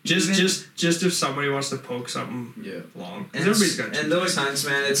 Just if somebody wants to poke something long. 'Cause everybody's got And those hunts,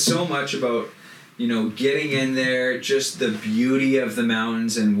 man, it's so much about, getting in there, just the beauty of the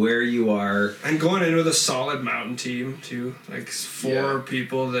mountains and where you are. And going in with a solid mountain team too, like 4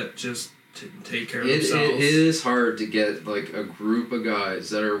 people that just take care of It themselves. is hard to get like a group of guys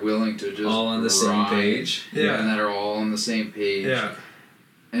that are willing to just All on the same grind, page. Yeah. and that are all on the same page. Yeah.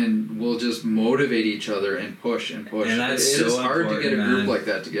 And we'll just motivate each other and push and push. And that's it so is hard to get a important, group man. like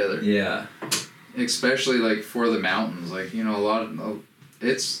that together. Yeah. Especially like for the mountains, like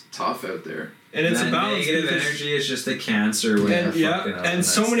it's tough out there. And it's that a balance. negative because- energy is just a cancer when And you're fucking up and that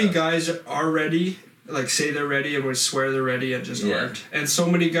so many stuff. guys are ready, like say they're ready and would swear they're ready and just aren't. And so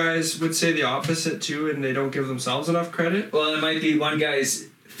many guys would say the opposite too, and they don't give themselves enough credit. Well, it might be one guy's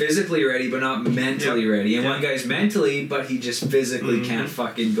physically ready but not mentally ready, and one guy's mentally but he just physically can't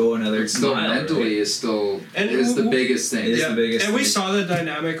fucking go another It's still mile, mentally right? is still And is the biggest thing. It is the biggest and we thing. saw the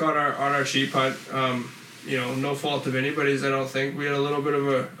dynamic on our sheep hunt. No fault of anybody's, I don't think. We had a little bit of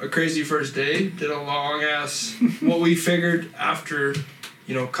a crazy first day. Did a long ass, what we figured after,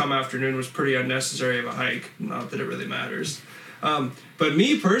 come afternoon was pretty unnecessary of a hike. Not that it really matters. But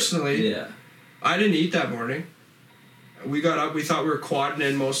me personally, I didn't eat that morning. We got up, we thought we were quadding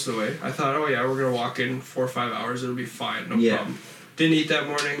in most of the way. I thought, we're going to walk in 4 or 5 hours, it'll be fine, no problem. Didn't eat that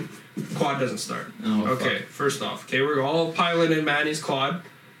morning, quad doesn't start. Oh, okay, first off, we're all piling in Manny's quad, and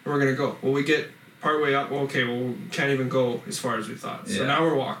we're going to go. Well, we get partway up. Okay, well, we can't even go as far as we thought. So Yeah. now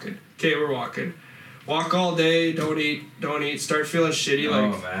we're walking. Okay, we're walking. Walk all day. Don't eat. Start feeling shitty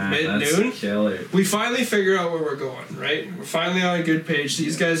mid-noon. That's killer. We finally figure out where we're going, right? We're finally on a good page.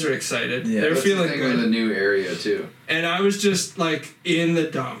 These guys are excited. Yeah. They're That's feeling the thing good. with a new area too. And I was just like in the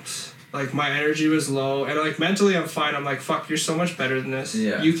dumps. Like my energy was low, and like mentally I'm fine. I'm like, fuck, you're so much better than this.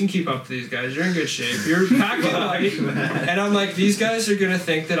 Yeah. You can keep up to these guys. You're in good shape. You're packing light. And I'm like, these guys are gonna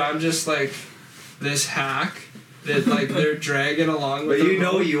think that I'm just like this hack that like they're dragging along with. But their you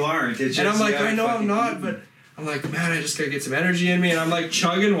know load. you aren't. It's And just, I'm like, you gotta I know I'm fucking not, eat. but I'm like, man, I just gotta get some energy in me. And I'm like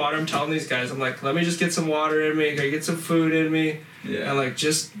chugging water. I'm telling these guys, I'm like, let me just get some water in me. Gotta get some food in me. Yeah. And like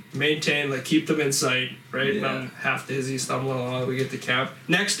just maintain, like keep them in sight, right? And Yeah. I'm half dizzy, stumbling along. We get to camp.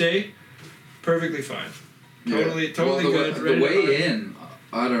 Next day, perfectly fine. Totally good. The ready to way hunt. in,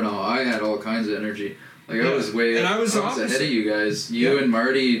 I don't know. I had all kinds of energy. Like I Yeah. was way. And I was opposite. ahead of you guys. You Yeah. and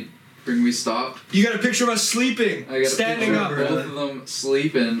Marty, we stopped. You got a picture of us sleeping, I got standing a up. picture of both of them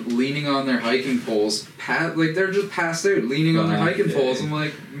sleeping, leaning on their hiking poles. Like they're just passed out, leaning on their hiking Okay. poles. I'm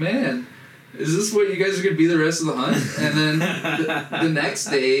like, man, is this what you guys are gonna be the rest of the hunt? And then the next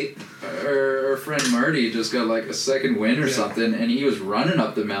day, our friend Marty just got like a second wind or Yeah. something, and he was running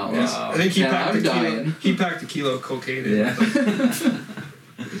up the mountains. Wow. I think he And packed I'm a kilo. dying. He packed a kilo of cocaine in. Yeah.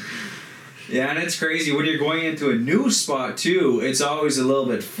 Yeah, and it's crazy when you're going into a new spot too. It's always a little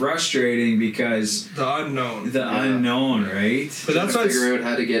bit frustrating because The unknown. the unknown, right? But that's why it's, figure out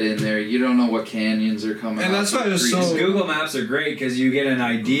how to get in there. You don't know what canyons are coming. And up, that's why it was creeks. so- Google Maps are great because you get an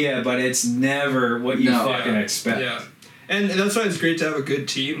idea, but it's never what you No. fucking Yeah. expect. Yeah. And that's why it's great to have a good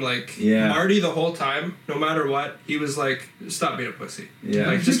team. Like Yeah. Marty, the whole time, no matter what, he was like, "Stop being a pussy. Yeah.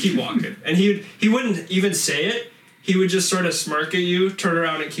 Like just keep walking." And he wouldn't even say it. He would just sort of smirk at you, turn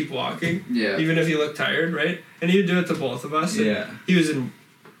around, and keep walking. Yeah. Even if he looked tired, right? And he would do it to both of us. And Yeah. He was in,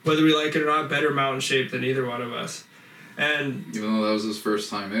 whether we like it or not, better mountain shape than either one of us. And Even though that was his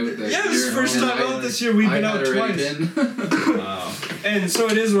first time out. That yeah, it was year, his first and time I- out this year. We've been I out had already twice. been. Wow. And so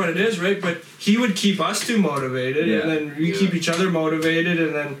it is what it is, right? But he would keep us two motivated, Yeah. and then we Yeah. keep each other motivated,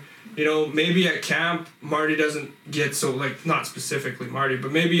 and then, you know, maybe at camp, Marty doesn't get so, like, not specifically Marty,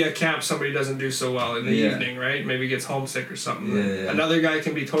 but maybe at camp somebody doesn't do so well in the Yeah. evening, right? Maybe gets homesick or something. Yeah, yeah. Another guy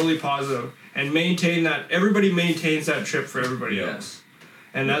can be totally positive and maintain that. Everybody maintains that trip for everybody Yeah. else.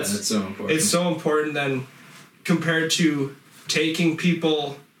 And Yeah, that's so important. it's so important then compared to taking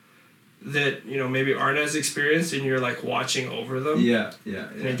people that, you know, maybe aren't as experienced and you're like watching over them. yeah.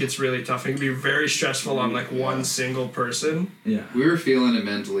 And it gets really tough. It can be very stressful on like one single person. Yeah. We were feeling it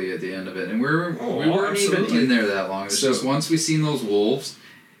mentally at the end of it, and we weren't absolutely. even in there that long. It's So- just once we seen those wolves,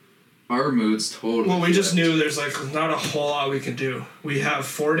 our moods totally. Well, we just flipped. knew there's like not a whole lot we can do. We have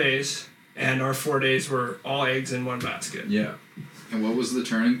 4 days, and our 4 days were all eggs in one basket. Yeah. And what was the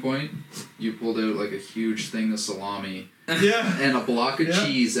turning point? You pulled out like a huge thing of salami Yeah. and a block of Yeah.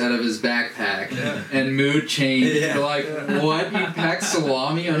 cheese out of his backpack, Yeah. and mood changed. Yeah. You're like, what? You packed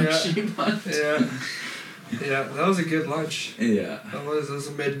salami on Yeah. a sheep hunt? Yeah. Yeah, that was a good lunch. Yeah. That was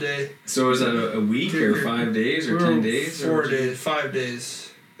a midday. So was that a week or 5 days or We 10 were days? 4 or days, 5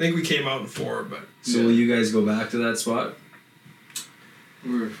 days. I think we came out in 4, but So will you guys go back to that spot?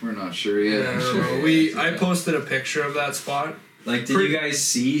 We're not sure yet. yeah, I don't know. I posted a picture of that spot. Like, did Pretty- you guys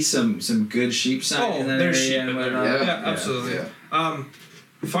see some good sheep sign in that there's area sheep and in there. whatnot? Yeah, absolutely. Yeah.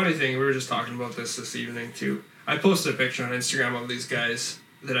 Funny thing, we were just talking about this evening too. I posted a picture on Instagram of these guys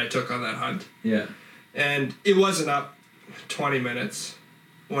that I took on that hunt, Yeah. and it wasn't up 20 minutes.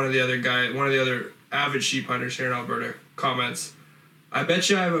 One of the other avid sheep hunters here in Alberta comments, "I bet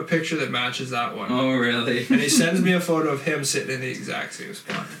you I have a picture that matches that one." Oh, really? And he sends me a photo of him sitting in the exact same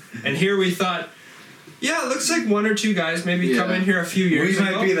spot. And here we thought, yeah, it looks like 1 or 2 guys maybe come Yeah. in here a few years We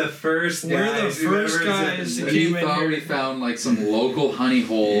ago. might be the first We're the guys. who've first ever guys said- that We came in thought here. we found like some local honey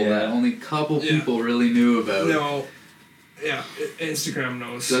hole Yeah. that only a couple Yeah. people really knew about. No, yeah, Instagram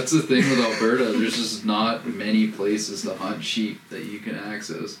knows. That's the thing with Alberta. There's just not many places to hunt sheep that you can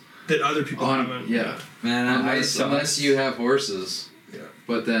access. that other people haven't. Yeah. Man, Unless you have horses. Yeah.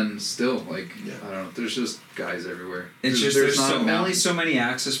 But then still, like, Yeah. I don't know. There's just guys everywhere. It's just there's not a only mountain. so many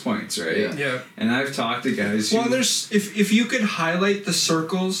access points, right? Yeah. Yeah. And I've talked to guys. Well, who, there's if you could highlight the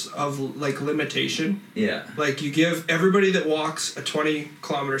circles of like limitation, yeah, like you give everybody that walks a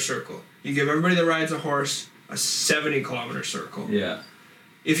 20-kilometer circle, you give everybody that rides a horse a 70-kilometer circle. yeah,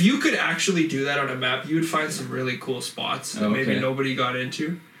 If you could actually do that on a map, you would find some really cool spots that maybe Okay. nobody got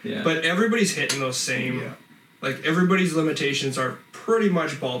into. yeah. But everybody's hitting those same, like everybody's limitations are pretty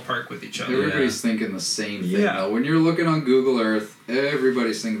much ballpark with each other. Everybody's thinking the same thing. Yeah. Though. When you're looking on Google Earth,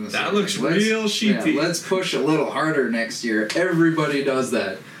 everybody's thinking the same That looks thing. Let's- real sheepy. Yeah, let's push a little harder next year. Everybody does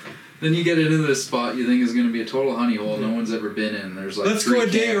that. Then you get into this spot you think is going to be a total honey hole no one's ever been in. There's like Let's 3 go a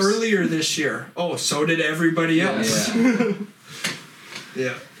day camps. earlier this year. Oh, so did everybody else. Yeah.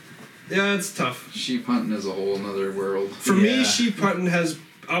 Yeah. Yeah, it's tough. Sheep hunting is a whole nother world. For me, sheep hunting has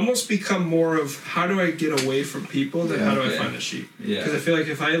almost become more of how do I get away from people than how do I find a sheep. Yeah. Because I feel like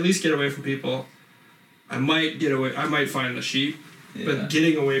if I at least get away from people, I might find a sheep. Yeah. But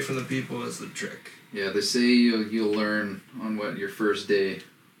getting away from the people is the trick. Yeah, they say you'll learn on your first day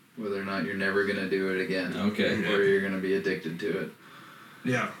whether or not you're never going to do it again. Okay. Or you're going to be addicted to it.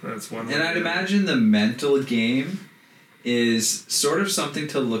 Yeah, that's one way. And I'd imagine the mental game is sort of something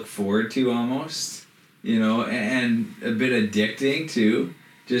to look forward to almost, you know, and a bit addicting too.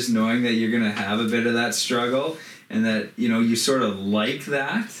 Just knowing that you're going to have a bit of that struggle and that, you know, you sort of like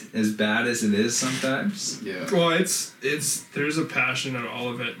that as bad as it is sometimes. Yeah. Well, it's there's a passion in all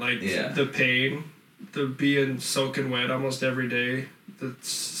of it. Like the pain, the being soaking wet almost every day, the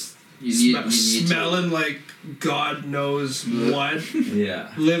You need smelling like God knows what.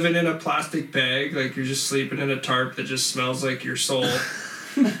 Yeah. Living in a plastic bag, like you're just sleeping in a tarp that just smells like your soul.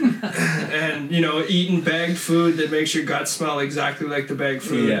 And, you know, eating bagged food that makes your gut smell exactly like the bagged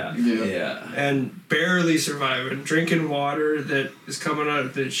food. Yeah. And barely surviving. Drinking water that is coming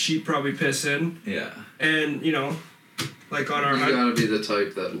out that sheep probably piss in. Yeah. And, you know, like on our You hunt. gotta be the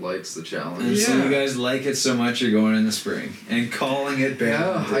type that likes the challenge. And so Yeah. you guys like it so much you're going in the spring and calling it bad.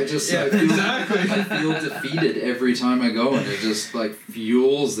 Yeah, I feel, exactly. I feel defeated every time I go, and it just like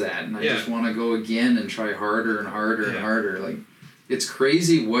fuels that, and I just want to go again and try harder and harder and harder. Like, it's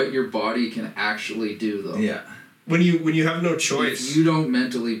crazy what your body can actually do, though. Yeah. When you have no choice. If you don't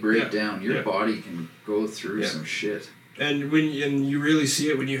mentally break down, your body can go through some shit. And you really see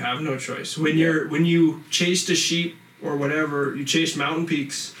it when you have no choice. When you chased a sheep or whatever, you chased mountain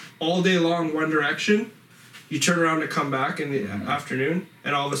peaks all day long one direction, you turn around to come back in the afternoon,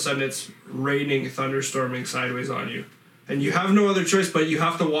 and all of a sudden it's raining, thunderstorming sideways on you. And you have no other choice, but you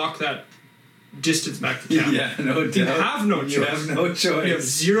have to walk that distance back to camp. Yeah, no doubt. You have no choice. You have no choice. You have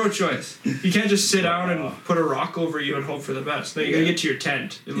zero choice. You can't just sit down and put a rock over you and hope for the best. No, you gotta get to your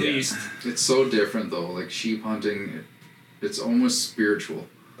tent, at least. It's so different, though. Like, sheep hunting, it's almost spiritual.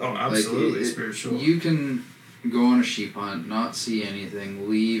 Oh, absolutely like spiritual. You can go on a sheep hunt, not see anything,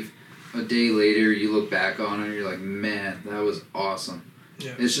 leave. A day later, you look back on it and you're like, man, that was awesome.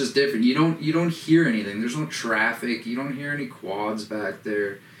 Yeah. It's just different. You don't hear anything. There's no traffic. You don't hear any quads back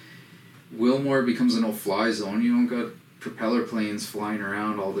there. Wilmore becomes a no-fly zone. You don't got propeller planes flying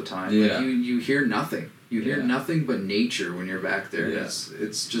around all the time. Yeah. Like, you hear nothing. You hear nothing but nature when you're back there. Yeah.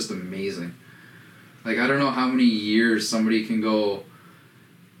 It's just amazing. Like, I don't know how many years somebody can go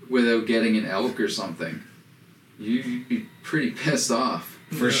without getting an elk or something. You'd be pretty pissed off.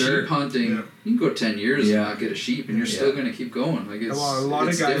 For sure. Sheep hunting, you can go 10 years and not get a sheep, and you're still going to keep going. Like, it's a lot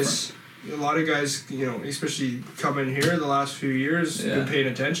it's of guys, you know, especially coming here the last few years, been paying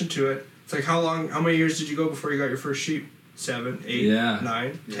attention to it. It's like, how many years did you go before you got your first sheep? 7, 8,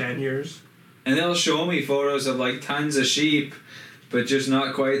 9, 10 years. And they'll show me photos of like tons of sheep, but just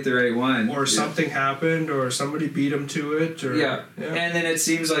not quite the right one. Or something happened, or somebody beat them to it. Or, And then it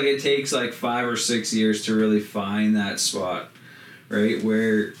seems like it takes like 5 or 6 years to really find that spot, right?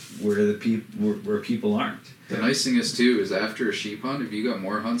 Where people aren't. The nice thing is, too, is after a sheep hunt, if you got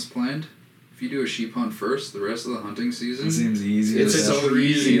more hunts planned, if you do a sheep hunt first, the rest of the hunting season... It seems easy. It's so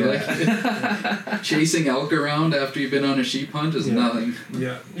easy. Like, chasing elk around after you've been on a sheep hunt is nothing.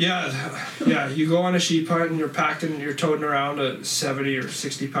 Yeah. You go on a sheep hunt and you're toting around a 70 or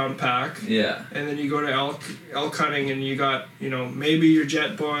 60 pound pack. Yeah. And then you go to elk hunting and you got, you know, maybe your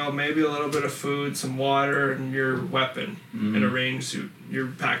jet boil, maybe a little bit of food, some water, and your weapon and a rain suit. You're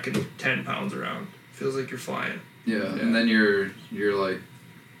packing 10 pounds around. Feels like you're flying. Yeah, and then you're like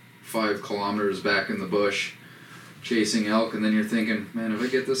 5 kilometers back in the bush chasing elk, and then you're thinking, man, if I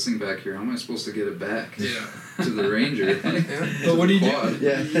get this thing back here, how am I supposed to get it back to the ranger? But what do you do?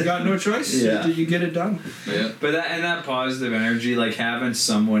 Yeah. You got no choice. Yeah. You get it done. Yeah. But that positive energy, like having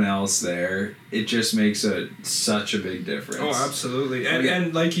someone else there, it just makes such a big difference. Oh, absolutely.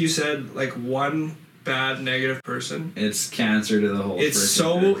 And like you said, like one bad negative person, it's cancer to the whole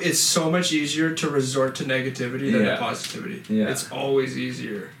it's so much easier to resort to negativity than to positivity. It's always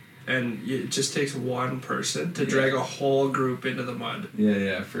easier, and it just takes one person to drag a whole group into the mud.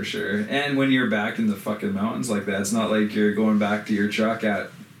 Yeah, for sure. And when you're back in the fucking mountains like that, it's not like you're going back to your truck at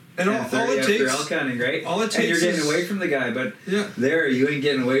and all it takes elk hunting, right? All it takes and you're getting away from the guy, but there you ain't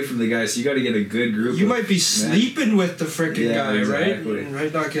getting away from the guy, so you got to get a good group. You might be sleeping with the freaking guy, exactly. right? You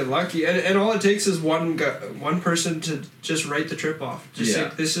might not get lucky, and all it takes is one person to just write the trip off. Just say,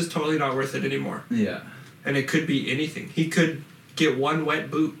 this is totally not worth it anymore. Yeah, and it could be anything. He could get one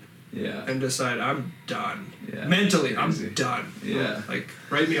wet boot. Yeah. and decide I'm done. Yeah. Mentally, Crazy. I'm done. Yeah. Like,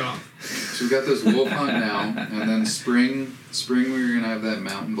 write me off. So we got this wolf hunt now, and then spring we're gonna have that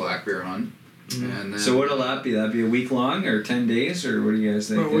mountain black bear hunt, and then So what'll that be? That'd be a week long or 10 days or what do you guys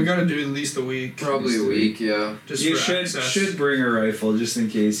think? Well, we got to do at least a week. probably a week, yeah. Just You for access. should bring a rifle just in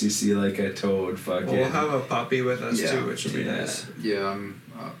case you see like a toad fucking. Well, we'll have a puppy with us Yeah. too, which would be Yeah. nice. Yeah,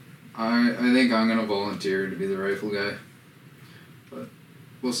 I think I'm gonna volunteer to be the rifle guy, but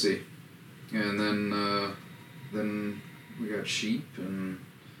we'll see. And then we got sheep, and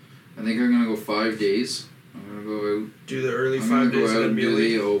I think I'm gonna go 5 days. I'm gonna go out. Do the early I'm 5 gonna days go out and and then do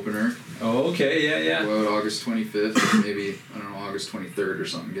muley. the opener. Oh, okay, yeah. Go out August 25th, or maybe I don't know August 23rd or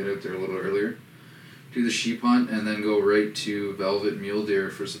something. Get out there a little earlier. Do the sheep hunt, and then go right to velvet mule deer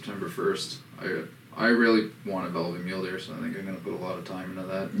for September 1st. I really want a velvet mule deer, so I think I'm gonna put a lot of time into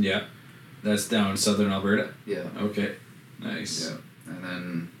that. Yeah. That's down in southern Alberta. Yeah. Okay. Nice. Yeah,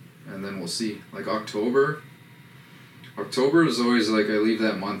 and then we'll see. Like October is always like I leave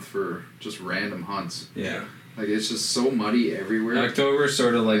that month for just random hunts. Yeah. Like it's just so muddy everywhere. October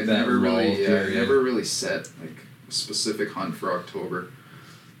sort of like I that never lull really, period. never really set like a specific hunt for October.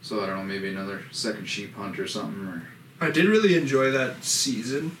 So I don't know, maybe another second sheep hunt or something. Or I did really enjoy that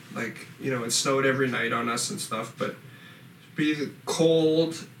season. Like, you know, it snowed every night on us and stuff, but be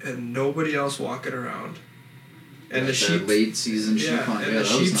cold and nobody else walking around. And the that sheep late season sheep hunt. and Yeah, the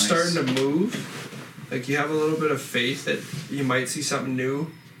that was sheep nice. starting to move. Like you have a little bit of faith that you might see something new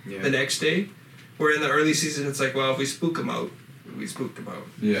Yeah. the next day. Where in the early season it's like, well, if we spook them out, we spooked them out.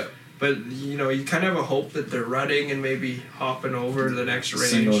 Yeah. But you know, you kind of have a hope that they're rutting and maybe hopping over the next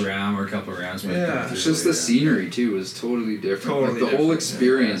range. Single ram or a couple rounds. might Yeah. come through, It's just the scenery too was totally different. Totally like the whole different,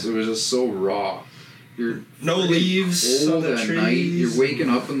 experience, it was just so raw. You're No leaves on cold the at trees. night. You're waking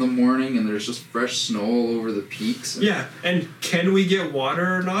up in the morning and there's just fresh snow all over the peaks. And Yeah, and can we get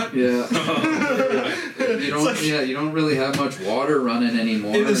water or not? Yeah. You don't really have much water running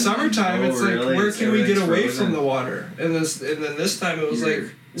anymore. In the summertime, Oh, it's like, really? where can we get Everything's away frozen. from the water? And then this time it was like,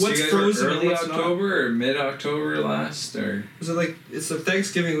 So what's you guys were frozen and early what's not? October or mid October last or? Was it like, it's the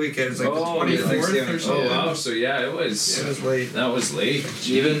Thanksgiving weekend, it's like Oh, the 24th Thanksgiving. or something. Oh wow! So yeah, it was. It was late. That was late.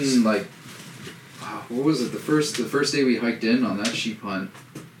 Even like, what was it? The first day we hiked in on that sheep hunt,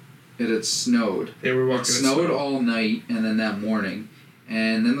 it had snowed. They were walking It snowed snow. all night, and then that morning,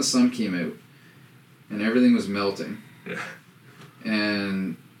 and then the sun came out, and everything was melting. Yeah.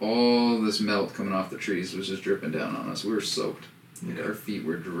 And all this melt coming off the trees was just dripping down on us. We were soaked. Like, Yeah. our feet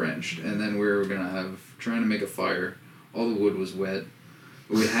were drenched, and then we were trying to make a fire. All the wood was wet.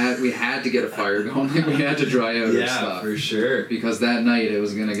 But we had to get a fire going. Like, we had to dry out our Yeah, stuff for sure. because that night it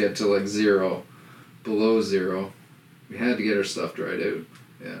was gonna get to like below zero. We had to get our stuff dried out.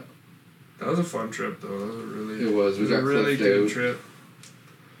 Yeah, That was a fun trip, though. That was a really, it was. We got a really cliffed good out. trip.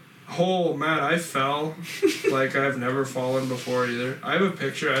 Oh man, I fell like I've never fallen before either. I have a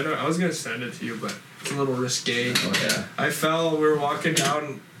picture. I was gonna send it to you, but it's a little risque. Oh yeah. I fell. We were walking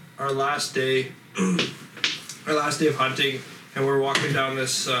down our last day, our last day of hunting, and we were walking down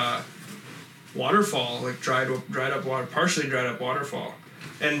this waterfall, like dried up water, partially dried up waterfall,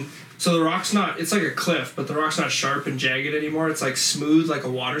 and so the rock's not. It's like a cliff, but the rock's not sharp and jagged anymore. It's like smooth, like a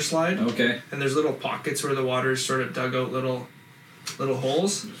water slide. Okay. And there's little pockets where the water's sort of dug out little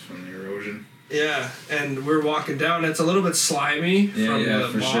holes. Just from the erosion. Yeah, and we're walking down. It's a little bit slimy Yeah, from yeah, the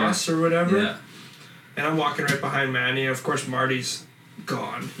for moss or whatever. Yeah. And I'm walking right behind Manny. Of course, Marty's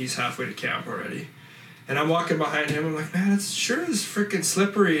gone. He's halfway to camp already. And I'm walking behind him. I'm like, man, it's sure is freaking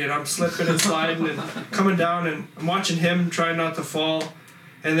slippery. And I'm slipping and sliding and coming down. And I'm watching him try not to fall.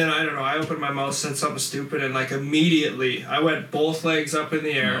 And then, I don't know, I opened my mouth, said something stupid. And, like, immediately, I went both legs up in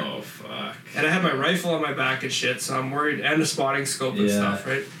the air. Oh fuck. And I had my rifle on my back and shit. So I'm worried. And a spotting scope and Yeah. stuff,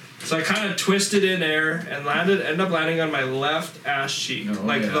 right? So I kind of twisted in air and ended up landing on my left ass cheek. Oh,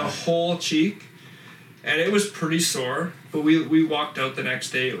 like, yeah. the whole cheek. And it was pretty sore, but we walked out the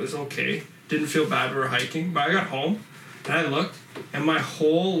next day. It was okay. Didn't feel bad we were hiking. But I got home, and I looked, and my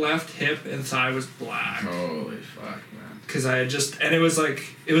whole left hip and thigh was black. Holy fuck, man. Because I had and it was like,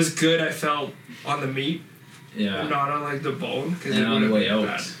 it was good I felt on the meat, Yeah. not on like the bone. Because And it on would the have way been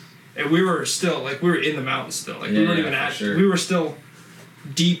out. bad. And we were still, like, we were in the mountains still. Like, Yeah, we weren't yeah, even for at, sure. we were still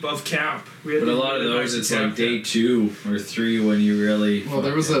deep of camp. We But a lot of those, it's like day 2 or 3 when you really. Well,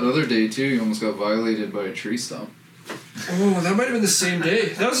 there was that other day too. You almost got violated by a tree stump. Oh, that might have been the same day.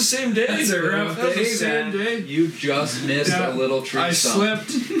 That was the same day. That's a rough That was the day, same man. day. You just missed Yeah, a little tree I stump.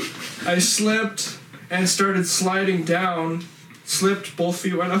 slipped and started sliding down. Slipped, both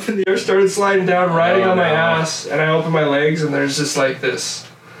feet went up in the air, started sliding down, riding on my no. ass, and I opened my legs, and there's just like this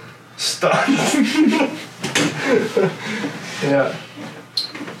stuff. Yeah.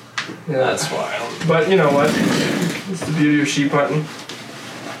 Yeah. That's wild. But you know what? It's the beauty of sheep hunting.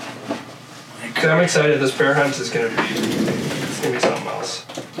 So I'm excited. This bear hunt is gonna be. It's gonna be something else.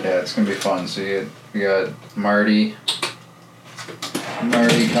 Yeah, it's gonna be fun. So we got Marty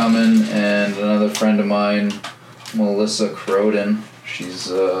coming, and another friend of mine, Melissa Croden. She's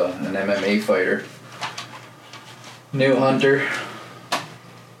an MMA fighter. New hunter,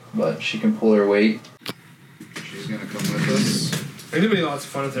 but she can pull her weight. She's gonna come with us. It's gonna be lots of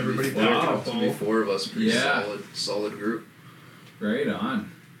fun with everybody. Wow. It's gonna be 4 of us. Pretty Yeah. solid group. Right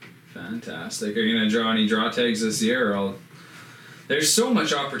on. Fantastic. Are you gonna draw any draw tags this year? Or there's so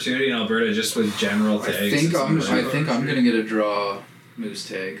much opportunity in Alberta just with general tags. I think I'm gonna get a draw moose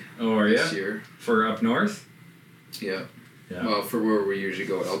tag. Oh, are this ya? year. For up north? Yeah. Yeah. Well, for where we usually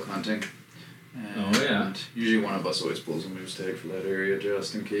go elk hunting. And Oh, yeah. usually one of us always pulls a moose tag for that area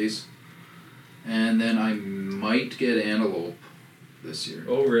just in case. And then I might get antelope this year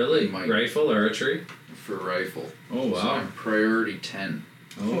Oh, really? Might. Rifle or archery? for rifle. Oh, So wow. I'm priority 10.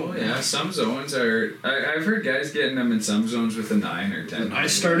 Oh, yeah. Some zones are. I've heard guys getting them in some zones with a 9 or 10. I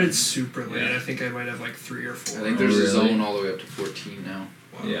started super late. Yeah. I think I might have like 3 or 4. I think Oh, there's a really? zone all the way up to 14 now.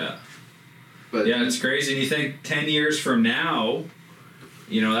 Wow. Yeah. But Yeah, it's crazy. And you think 10 years from now,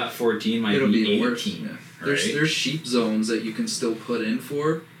 you know, that 14 might it'll be be 18. worse. Yeah. Right? There's sheep zones that you can still put in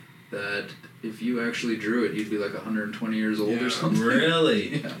for that if you actually drew it, you'd be like 120 years old Yeah. or something.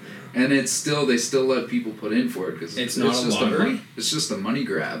 Really? Yeah. And they still let people put in for it because It's not a just lottery? it's just a money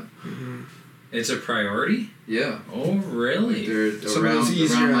grab. It's a priority? Yeah. Oh, really? They're Some of around those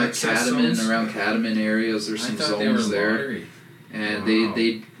easier like access Catamount, zones. around Catamount areas. There's I some thought they were zones there, lottery. and Wow.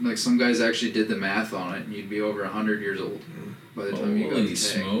 they like some guys actually did the math on it, and you'd be over 100 years old by the time you got Holy the tag.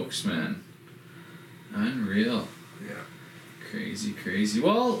 smokes, man. Unreal. Yeah. Crazy.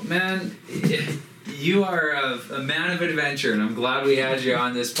 Well, man, you are a man of adventure, and I'm glad we had you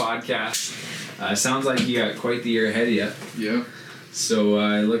on this podcast. Sounds like you got quite the year ahead of you. Yeah. So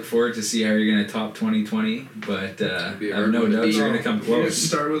I look forward to see how you're going to top 2020, but I be a have hard no one to doubt beat. you're going to come You're gonna close.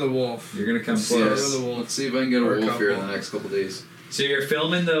 start with a wolf. You're going to come Start close. with a wolf. Let's see if I can get a Or a wolf here in couple. the next couple days. So you're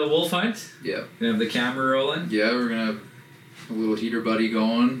filming the wolf hunt? Yeah. Gonna have the camera rolling? Yeah, we're gonna have a little heater buddy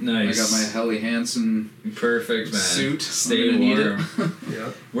going. Nice. I got my Helly Hansen Perfect, man. suit. Stay I'm gonna need warm. Yeah.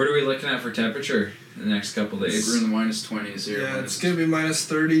 What are we looking at for temperature in the next couple We're days? in the -20s here. Yeah, it's gonna be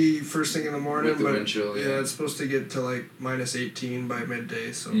 -30 first thing in the morning, With the but wind chill, yeah. it's supposed to get to like -18 by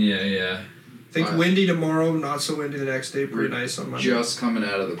midday. So Yeah. I think Fine. windy tomorrow, not so windy the next day. Pretty We're nice on Monday. just coming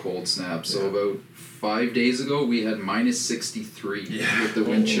out of the cold snap. So Yeah. about 5 days ago, we had -63 Yeah. with the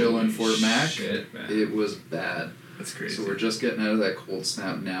wind chill in Holy Fort Mac. Shit, man. It was bad. That's crazy. So we're just getting out of that cold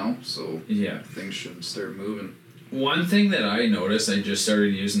snap now. So Yeah. things should start moving. One thing that I noticed I just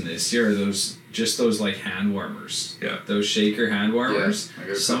started using this year are those like hand warmers. Yeah. Those shaker hand warmers. I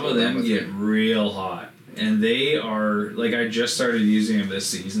got a Some couple of them with get me. real hot. And they are like I just started using them this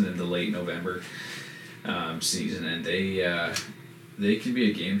season in the late November season, and they can be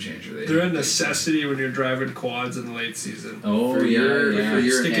a game changer. They're a necessity when you're driving quads in the late season. Oh For yeah, your- yeah. for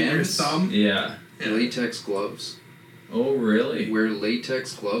your Stick in your hands? thumb. Yeah. Latex gloves. Oh really? Wear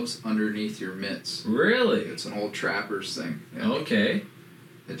latex gloves underneath your mitts. Really? It's an old trapper's thing. Yeah. Okay.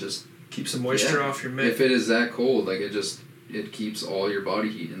 It just Keep some moisture Yeah. off your mitt. if it is that cold, like it keeps all your body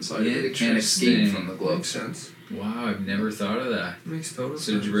heat inside of it. It can't escape Interesting. from the Makes gloves. sense. Wow, I've never thought of that. Makes total So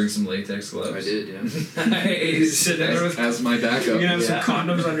sense. did you bring some latex gloves? I did, yeah. Nice. Sit in there with. As my You backup. can have Yeah. some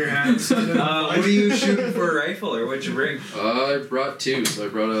condoms on your hands. What are you shooting for a rifle, or what'd you bring? I brought 2. So I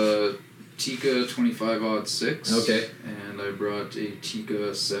brought a Tikka 25-06. Okay. And I brought a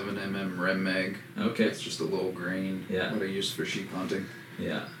Tikka 7mm Rem Mag. Okay. It's just a low grain. Yeah. What I use for sheep hunting.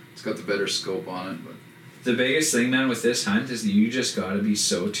 Yeah. It's got the better scope on it, but The biggest thing, man, with this hunt is that you just got to be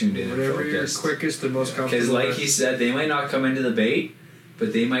so tuned in and Whatever you're focused. quickest and most comfortable Because, like with. he said, they might not come into the bait,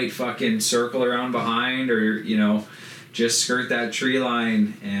 but they might fucking circle around behind, or just skirt that tree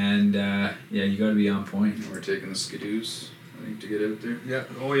line, and you got to be on point. we're taking the skidoos, I think, to get out there. Yeah.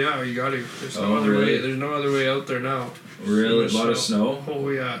 Oh yeah. You got to. There's no Oh, other really? way. There's no other way out there now. Really, a Too much lot of snow. Oh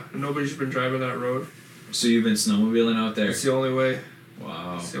yeah. Nobody's been driving that road. So you've been snowmobiling out there. It's the only way.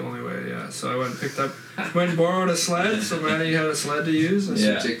 Wow. It's the only way. Yeah. So I went and picked up. Went and borrowed a sled. So Manny had a sled to use. And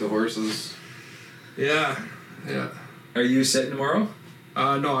Yeah. Take the horses. Yeah. Yeah. Are you sitting tomorrow?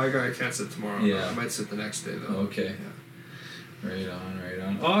 No, I can't sit tomorrow. Yeah. I might sit the next day though. Okay. Right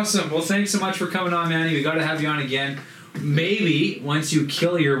on. Awesome. Well, thanks so much for coming on, Manny. We got to have you on again. Maybe once you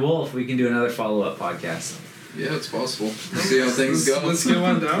kill your wolf, we can do another follow-up podcast. Yeah, it's possible. We'll see how things go. Let's get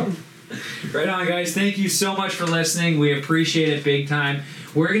one down. Right on, guys. Thank you so much for listening. We appreciate it big time.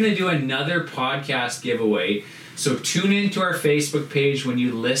 We're going to do another podcast giveaway. So tune into our Facebook page when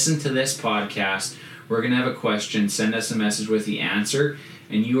you listen to this podcast. We're going to have a question. Send us a message with the answer,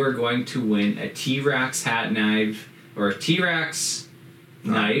 and you are going to win a T-Rex hat knife, or a T-Rex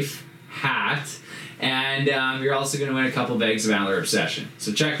knife hat, and you're also going to win a couple bags of Antler Obsession.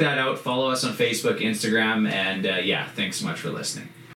 So check that out. Follow us on Facebook, Instagram, and thanks so much for listening.